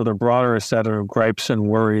overlaps with a broader set of gripes and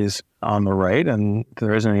worries on the right. And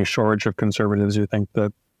there isn't any shortage of conservatives who think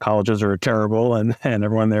that colleges are terrible and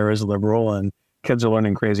everyone there is liberal and kids are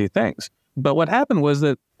learning crazy things. But what happened was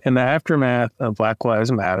that in the aftermath of Black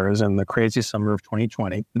Lives Matters and the crazy summer of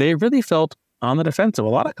 2020, they really felt on the defensive. A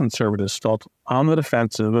lot of conservatives felt on the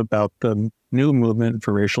defensive about the new movement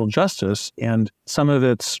for racial justice and some of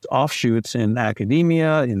its offshoots in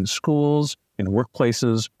academia, in schools, in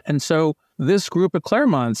workplaces. And so this group at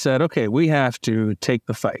Claremont said, okay, we have to take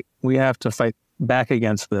the fight. We have to fight back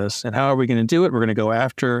against this. And how are we going to do it? We're going to go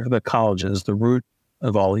after the colleges, the root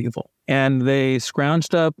of all evil. And they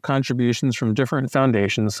scrounged up contributions from different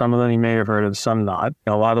foundations. Some of them you may have heard of, some not.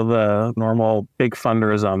 A lot of the normal big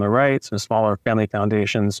funders on the right, some smaller family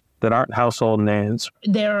foundations that aren't household names.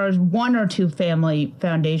 There are 1 or 2 family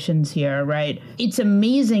foundations here, right? It's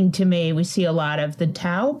amazing to me. We see a lot of the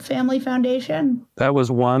Tao Family Foundation. That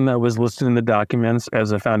was one that was listed in the documents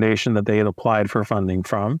as a foundation that they had applied for funding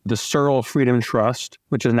from. The Searle Freedom Trust,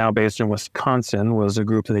 which is now based in Wisconsin, was a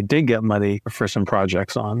group that they did get money for some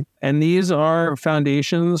projects on. And these are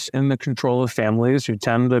foundations in the control of families who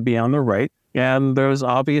tend to be on the right. And there's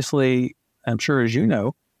obviously, I'm sure as you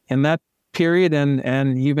know, in that period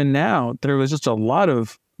and even now, there was just a lot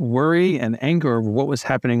of worry and anger over what was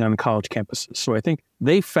happening on college campuses. So I think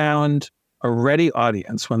they found a ready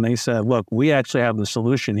audience when they said, look, we actually have the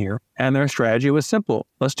solution here. And their strategy was simple.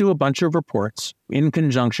 Let's do a bunch of reports in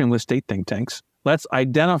conjunction with state think tanks. Let's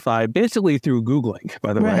identify, basically through Googling,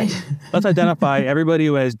 by the way, let's identify everybody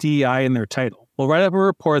who has DEI in their title. We'll write up a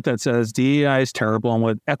report that says DEI is terrible and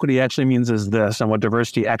what equity actually means is this and what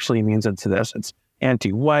diversity actually means is this. It's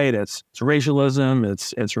anti-white, it's racialism,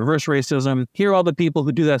 it's reverse racism. Here are all the people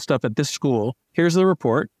who do that stuff at this school. Here's the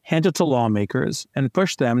report, hand it to lawmakers and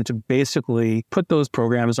push them to basically put those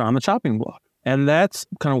programs on the chopping block. And that's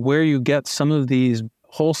kind of where you get some of these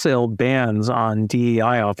wholesale bans on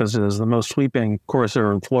DEI offices, the most sweeping, of course,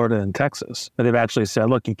 are in Florida and Texas. But they've actually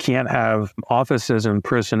said, look, you can't have offices and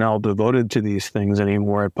personnel devoted to these things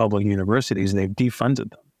anymore at public universities. They've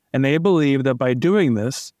defunded them. And they believe that by doing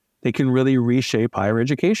this, they can really reshape higher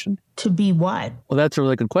education. To be what? Well, that's a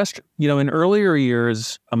really good question. You know, in earlier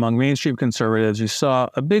years, among mainstream conservatives, you saw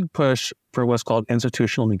a big push for what's called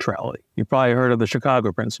institutional neutrality. You probably heard of the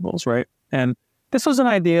Chicago principles, right? And this was an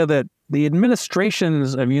idea that the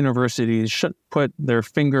administrations of universities shouldn't put their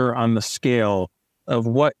finger on the scale of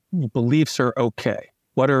what beliefs are okay,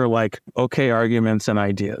 what are like okay arguments and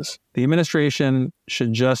ideas. The administration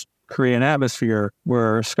should just create an atmosphere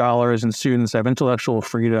where scholars and students have intellectual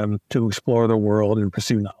freedom to explore the world and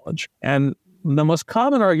pursue knowledge. And the most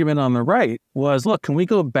common argument on the right was, look, can we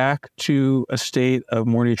go back to a state of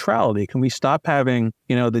more neutrality? Can we stop having,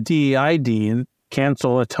 the DEI dean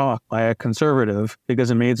cancel a talk by a conservative because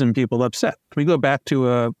it made some people upset? Can we go back to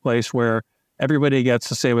a place where everybody gets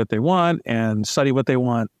to say what they want and study what they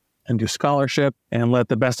want and do scholarship and let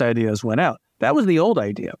the best ideas win out? That was the old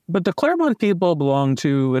idea. But the Claremont people belong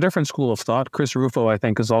to a different school of thought. Chris Rufo, I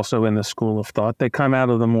think, is also in the school of thought. They come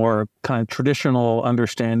out of the more kind of traditional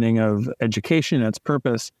understanding of education, its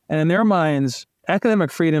purpose. And in their minds,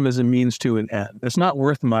 academic freedom is a means to an end. It's not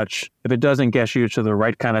worth much if it doesn't get you to the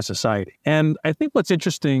right kind of society. And I think what's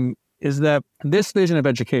interesting is that this vision of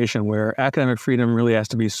education, where academic freedom really has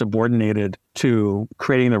to be subordinated to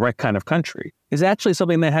creating the right kind of country, is actually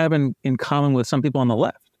something they have in common with some people on the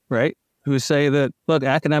left, right? Who say that, look,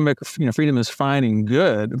 academic freedom is fine and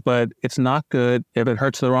good, but it's not good if it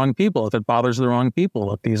hurts the wrong people, if it bothers the wrong people.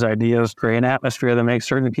 Look, these ideas create an atmosphere that makes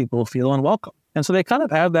certain people feel unwelcome. And so they kind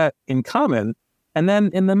of have that in common. And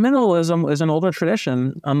then in the minimalism is an older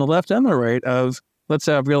tradition on the left and the right of let's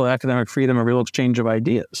have real academic freedom, a real exchange of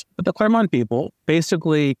ideas. But the Claremont people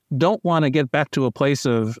basically don't want to get back to a place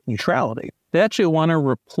of neutrality. They actually want to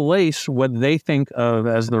replace what they think of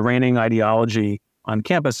as the reigning ideology on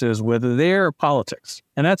campuses with their politics.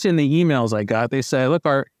 And that's in the emails I got. They say, look,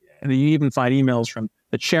 and you even find emails from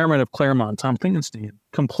the chairman of Claremont, Tom Klingenstein,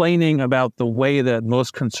 complaining about the way that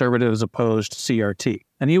most conservatives opposed CRT.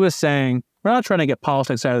 And he was saying, we're not trying to get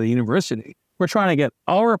politics out of the university. We're trying to get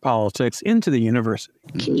our politics into the university.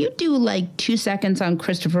 Can you do like 2 seconds on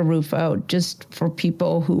Christopher Rufo, just for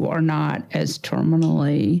people who are not as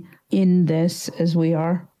terminally in this as we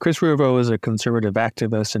are? Chris Rufo is a conservative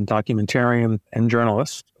activist and documentarian and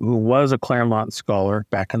journalist who was a Claremont scholar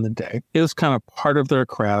back in the day. He was kind of part of their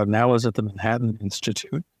crowd, now is at the Manhattan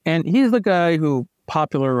Institute. And he's the guy who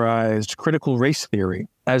popularized critical race theory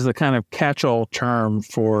as the kind of catch-all term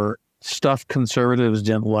for stuff conservatives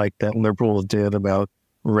didn't like that liberals did about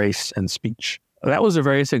race and speech. That was a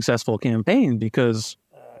very successful campaign because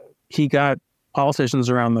he got politicians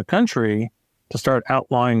around the country to start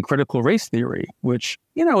outlawing critical race theory, which,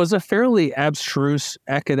 is a fairly abstruse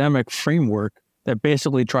academic framework that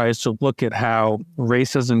basically tries to look at how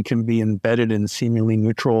racism can be embedded in seemingly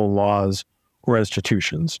neutral laws or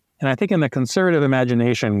institutions. And I think in the conservative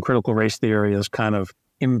imagination, critical race theory is kind of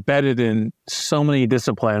embedded in so many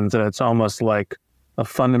disciplines that it's almost like a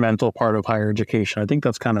fundamental part of higher education. I think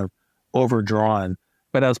that's kind of overdrawn.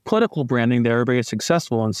 But as political branding, they're very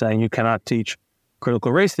successful in saying you cannot teach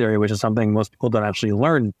critical race theory, which is something most people don't actually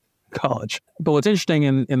learn in college. But what's interesting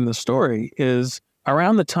in the story is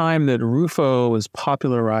around the time that Rufo was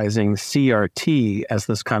popularizing CRT as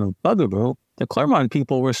this kind of bugaboo, the Claremont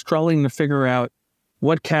people were struggling to figure out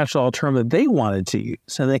what catch-all term that they wanted to use.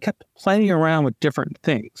 So they kept playing around with different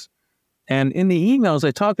things. And in the emails,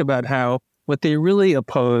 they talk about how what they really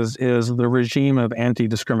oppose is the regime of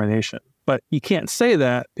anti-discrimination. But you can't say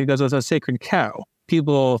that because it's a sacred cow.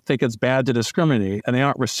 people think it's bad to discriminate, and they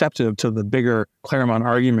aren't receptive to the bigger Claremont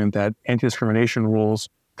argument that anti-discrimination rules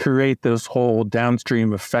create this whole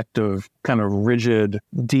downstream effect of kind of rigid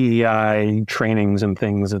DEI trainings and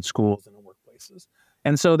things at schools and workplaces.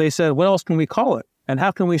 And so they said, what else can we call it? And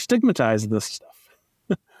how can we stigmatize this stuff?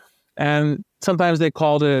 And sometimes they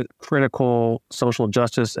called it critical social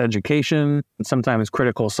justice education, and sometimes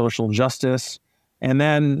critical social justice. And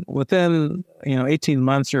then within 18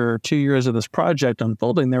 months or 2 years of this project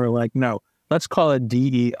unfolding, they were like, no, let's call it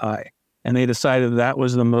DEI. And they decided that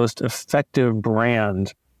was the most effective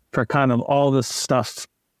brand for kind of all this stuff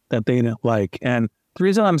that they didn't like. And the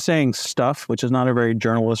reason I'm saying stuff, which is not a very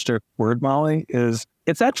journalistic word, Molly, is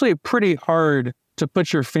it's actually pretty hard to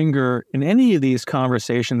put your finger in any of these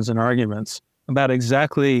conversations and arguments about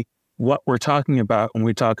exactly what we're talking about when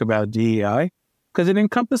we talk about DEI, because it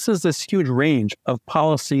encompasses this huge range of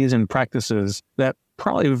policies and practices that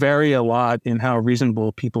probably vary a lot in how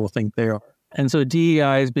reasonable people think they are. And so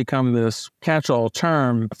DEI has become this catch-all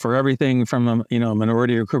term for everything from a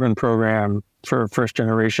minority recruitment program for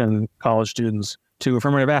first-generation college students to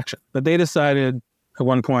affirmative action. But they decided at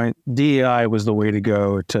one point DEI was the way to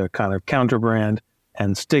go to kind of counterbrand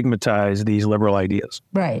and stigmatize these liberal ideas.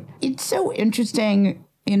 Right. It's so interesting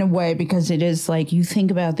in a way, because it is like, you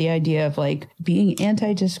think about the idea of like being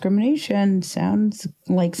anti-discrimination sounds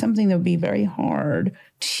like something that would be very hard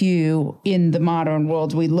to, in the modern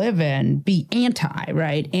world we live in, be anti,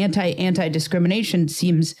 right? Anti-discrimination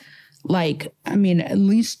seems like, I mean, at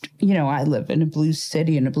least, I live in a blue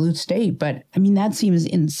city in a blue state, but I mean, that seems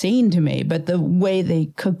insane to me. But the way they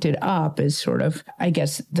cooked it up is sort of, I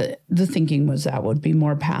guess the thinking was that would be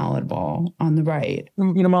more palatable on the right.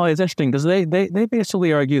 Molly, it's interesting because they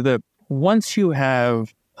basically argue that once you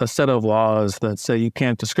have a set of laws that say you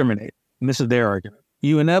can't discriminate, and this is their argument,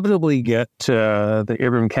 you inevitably get to the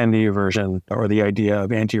Ibram Kendi version, or the idea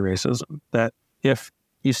of anti-racism, that if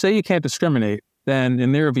you say you can't discriminate, then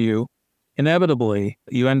in their view, inevitably,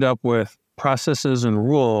 you end up with processes and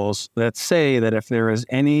rules that say that if there is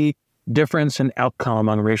any difference in outcome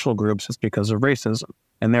among racial groups, it's because of racism.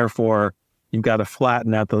 And therefore, you've got to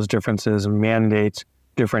flatten out those differences and mandate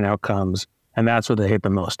different outcomes. And that's what they hate the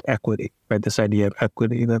most, equity, right? This idea of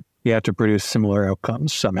equity, that you have to produce similar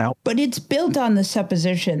outcomes somehow. But it's built on the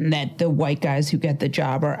supposition that the white guys who get the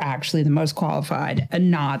job are actually the most qualified,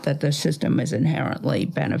 and not that the system is inherently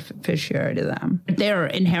beneficiary to them. They're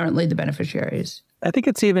inherently the beneficiaries. I think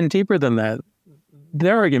it's even deeper than that.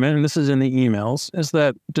 Their argument, and this is in the emails, is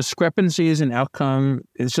that discrepancies in outcome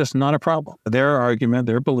is just not a problem. Their argument,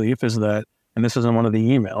 their belief is that, and this is in one of the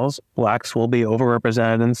emails, blacks will be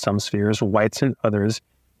overrepresented in some spheres, whites in others,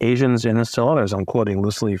 Asians in still others. I'm quoting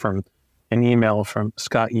loosely from an email from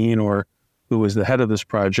Scott Yenor, who was the head of this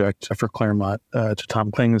project for Claremont, to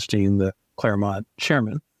Tom Klingenstein, the Claremont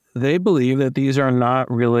chairman. They believe that these are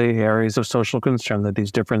not really areas of social concern, that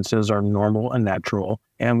these differences are normal and natural,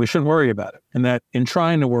 and we shouldn't worry about it. And that in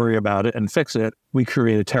trying to worry about it and fix it, we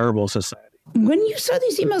create a terrible society. When you saw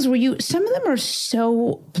these emails, some of them are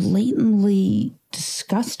so blatantly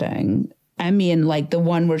disgusting. I mean, like the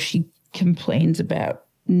one where she complains about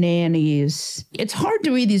nannies. It's hard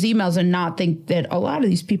to read these emails and not think that a lot of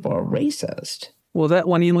these people are racist. Well, that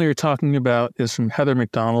one email you're talking about is from Heather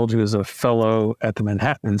McDonald, who is a fellow at the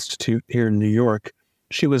Manhattan Institute here in New York.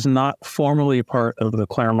 She was not formally part of the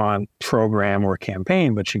Claremont program or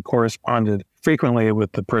campaign, but she corresponded frequently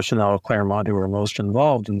with the personnel of Claremont who were most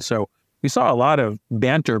involved. And so we saw a lot of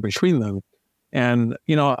banter between them. And,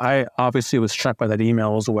 I obviously was struck by that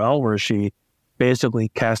email as well, where she basically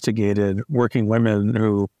castigated working women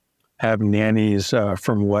who have nannies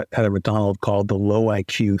from what Heather McDonald called the low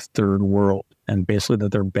IQ third world, and basically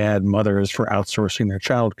that they're bad mothers for outsourcing their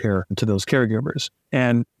childcare to those caregivers.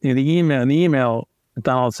 And in the email,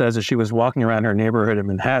 McDonald says that she was walking around her neighborhood in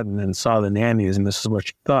Manhattan and saw the nannies, and this is what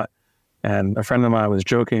she thought. And a friend of mine was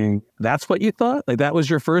joking, that's what you thought? Like, that was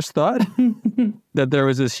your first thought? That there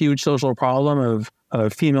was this huge social problem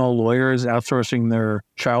of female lawyers outsourcing their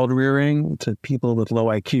child rearing to people with low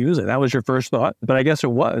IQs. And that was your first thought. But I guess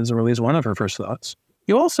it was, or at least one of her first thoughts.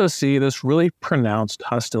 You also see this really pronounced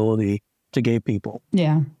hostility to gay people.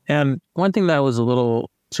 Yeah. And one thing that was a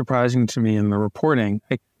little surprising to me in the reporting,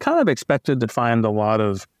 I kind of expected to find a lot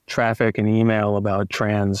of traffic and email about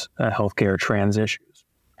trans healthcare, trans issues.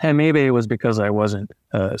 And maybe it was because I wasn't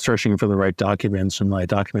searching for the right documents in my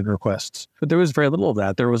document requests. But there was very little of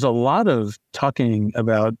that. There was a lot of talking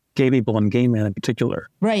about gay people and gay men in particular.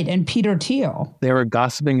 Right, and Peter Thiel. They were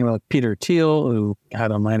gossiping about Peter Thiel, who had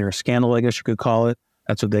a minor scandal, I guess you could call it,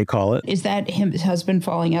 That's what they call it. Is that his husband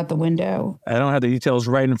falling out the window? I don't have the details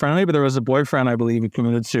right in front of me, but there was a boyfriend, I believe, who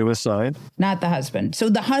committed suicide. Not the husband. So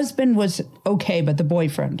the husband was okay, but the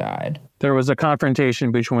boyfriend died. There was a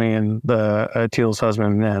confrontation between the Teal's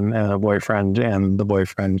husband and a boyfriend, and the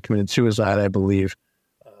boyfriend committed suicide, I believe.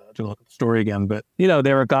 To look at the story again, but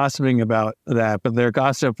they were gossiping about that. But their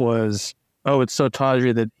gossip was, oh, it's so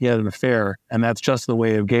tawdry that he had an affair, and that's just the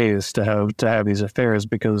way of gays to have these affairs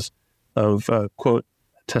because of quote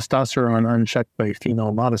testosterone unchecked by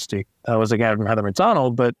female modesty. That was again from Heather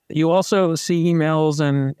McDonald. But you also see emails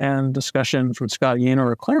and discussions with Scott Yaner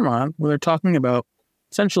or Claremont where they're talking about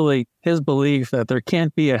essentially his belief that there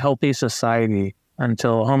can't be a healthy society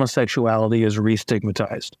until homosexuality is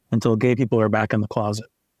re-stigmatized, until gay people are back in the closet.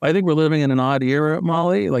 I think we're living in an odd era,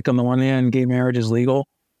 Molly. Like on the one hand, gay marriage is legal.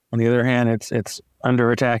 On the other hand, it's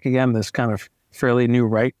under attack again. This kind of fairly new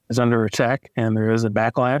right is under attack, and there is a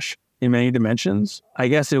backlash in many dimensions. I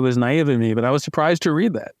guess it was naive of me, but I was surprised to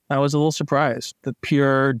read that. I was a little surprised. The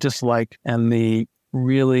pure dislike and the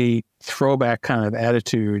really throwback kind of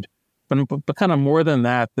attitude, but kind of more than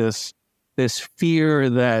that, this fear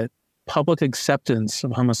that public acceptance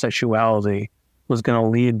of homosexuality was going to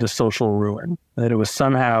lead to social ruin, that it was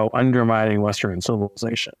somehow undermining Western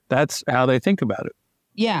civilization. That's how they think about it.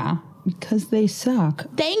 Yeah, because they suck.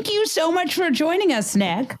 Thank you so much for joining us,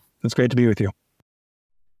 Nick. It's great to be with you.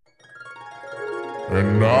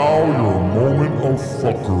 And now your moment of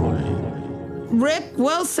fuckery. Rick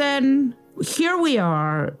Wilson, here we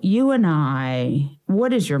are, you and I.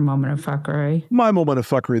 What is your moment of fuckery? My moment of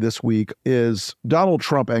fuckery this week is Donald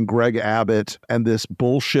Trump and Greg Abbott and this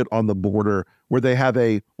bullshit on the border where they have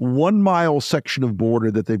a 1 mile section of border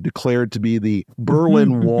that they've declared to be the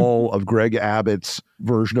Berlin Wall of Greg Abbott's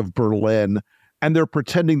version of Berlin. And they're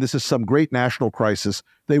pretending this is some great national crisis.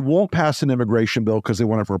 They won't pass an immigration bill because they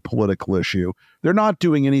want it for a political issue. They're not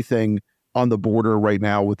doing anything on the border right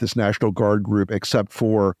now with this National Guard group except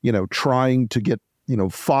for, trying to get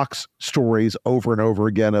Fox stories over and over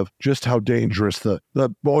again of just how dangerous the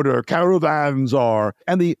border caravans are.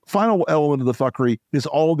 And the final element of the fuckery is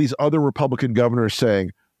all these other Republican governors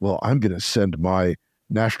saying, well, I'm going to send my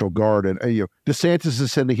National Guard. And DeSantis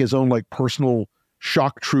is sending his own personal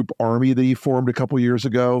shock troop army that he formed a couple years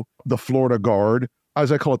ago, the Florida Guard, as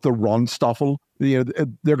I call it, the Ronstoffel. They're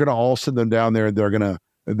going to all send them down there and they're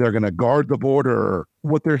going to guard the border.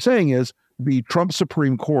 What they're saying is, the Trump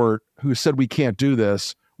Supreme Court, who said we can't do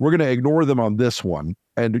this, we're going to ignore them on this one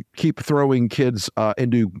and keep throwing kids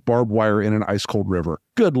into barbed wire in an ice-cold river.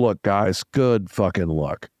 Good luck, guys. Good fucking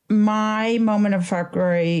luck. My moment of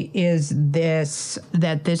fuckery is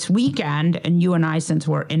that this weekend, and you and I, since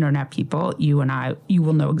we're internet people, you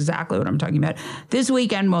will know exactly what I'm talking about. This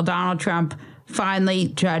weekend, will Donald Trump finally,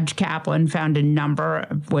 Judge Kaplan found a number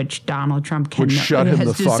of which Donald Trump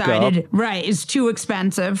has decided, right, is too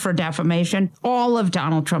expensive for defamation. All of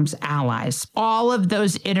Donald Trump's allies, all of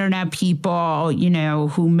those internet people,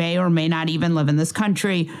 who may or may not even live in this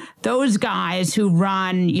country, those guys who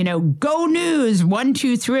run, Go News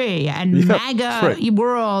 123 and MAGA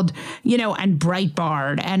World, and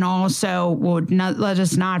Breitbart, and also let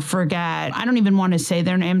us not forget. I don't even want to say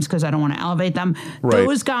their names because I don't want to elevate them. Right.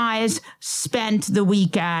 Those guys spent the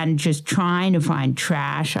weekend just trying to find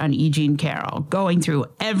trash on E. Jean Carroll, going through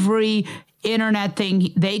every internet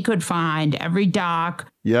thing they could find, every doc.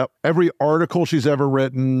 Yep. Every article she's ever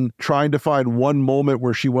written, trying to find one moment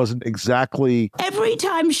where she wasn't exactly. Every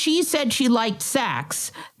time she said she liked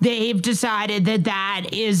sex, they've decided that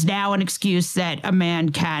is now an excuse that a man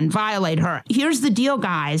can violate her. Here's the deal,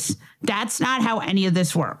 guys. That's not how any of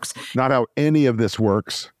this works. Not how any of this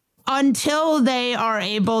works. Until they are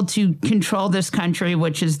able to control this country,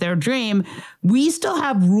 which is their dream, we still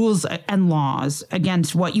have rules and laws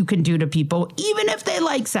against what you can do to people, even if they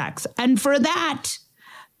like sex. And for that,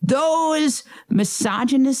 those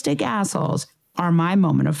misogynistic assholes are my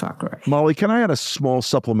moment of fuckery. Molly, can I add a small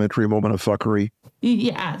supplementary moment of fuckery?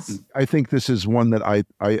 Yes. I think this is one that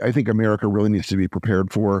I think America really needs to be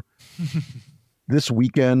prepared for. This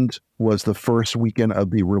weekend was the first weekend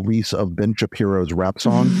of the release of Ben Shapiro's rap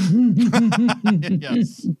song.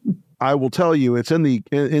 Yes. I will tell you, it's in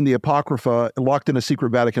the Apocrypha, locked in a secret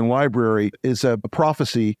Vatican library, is a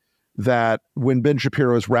prophecy that when Ben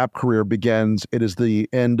Shapiro's rap career begins, it is the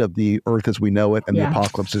end of the earth as we know it, and the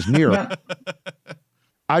apocalypse is near.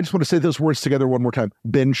 I just want to say those words together one more time.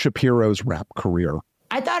 Ben Shapiro's rap career.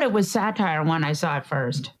 I thought it was satire when I saw it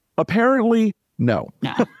first. Apparently, no.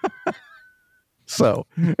 No. So,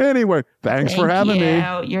 anyway, thanks for having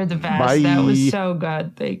me. You're the best. Bye. That was so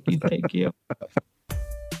good. Thank you.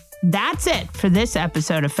 That's it for this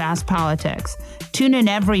episode of Fast Politics. Tune in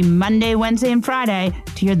every Monday, Wednesday, and Friday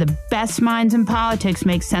to hear the best minds in politics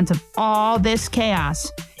make sense of all this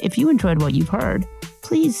chaos. If you enjoyed what you've heard,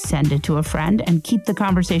 please send it to a friend and keep the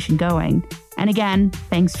conversation going. And again,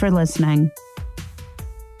 thanks for listening.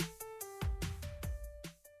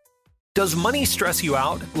 Does money stress you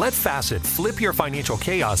out? Let Facet flip your financial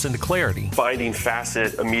chaos into clarity. Finding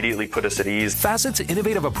Facet immediately put us at ease. Facet's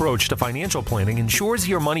innovative approach to financial planning ensures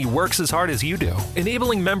your money works as hard as you do,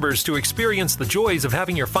 enabling members to experience the joys of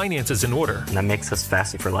having your finances in order. And that makes us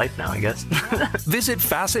Facet for life now, I guess. Visit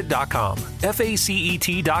Facet.com,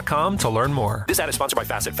 FACET.com to learn more. This ad is sponsored by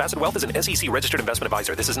Facet. Facet Wealth is an SEC registered investment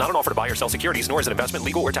advisor. This is not an offer to buy or sell securities, nor is it investment,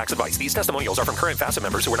 legal, or tax advice. These testimonials are from current Facet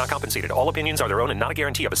members who are not compensated. All opinions are their own and not a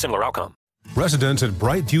guarantee of a similar outcome. Residents at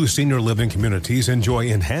Brightview Senior Living Communities enjoy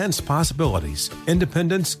enhanced possibilities,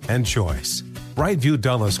 independence, and choice. Brightview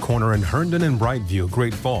Dulles Corner in Herndon and Brightview,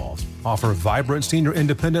 Great Falls, offer vibrant senior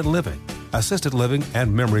independent living, assisted living,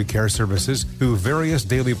 and memory care services through various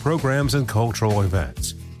daily programs and cultural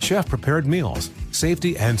events. Chef-prepared meals,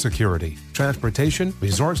 safety and security, transportation,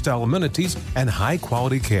 resort-style amenities, and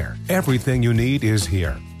high-quality care. Everything you need is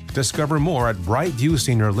here. Discover more at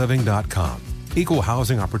brightviewseniorliving.com. Equal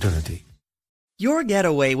housing opportunity. Your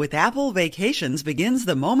getaway with Apple Vacations begins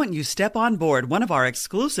the moment you step on board one of our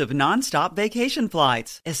exclusive nonstop vacation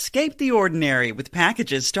flights. Escape the ordinary with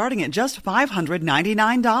packages starting at just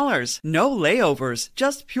 $599. No layovers,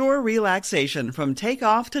 just pure relaxation from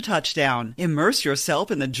takeoff to touchdown. Immerse yourself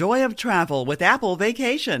in the joy of travel with Apple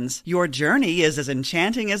Vacations. Your journey is as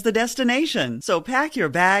enchanting as the destination, so pack your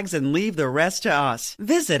bags and leave the rest to us.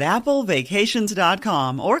 Visit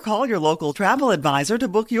applevacations.com or call your local travel advisor to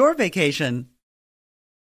book your vacation.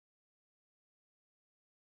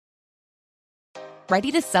 Ready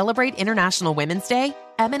to celebrate International Women's Day?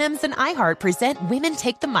 M&M's and iHeart present Women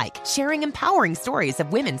Take the Mic, sharing empowering stories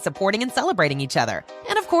of women supporting and celebrating each other.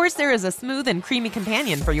 And of course, there is a smooth and creamy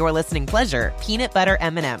companion for your listening pleasure, peanut butter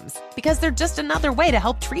M&M's. Because they're just another way to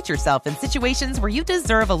help treat yourself in situations where you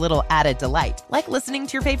deserve a little added delight, like listening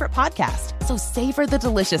to your favorite podcast. So savor the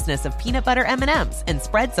deliciousness of peanut butter M&M's and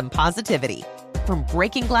spread some positivity. From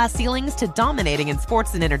breaking glass ceilings to dominating in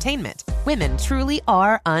sports and entertainment, women truly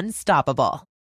are unstoppable.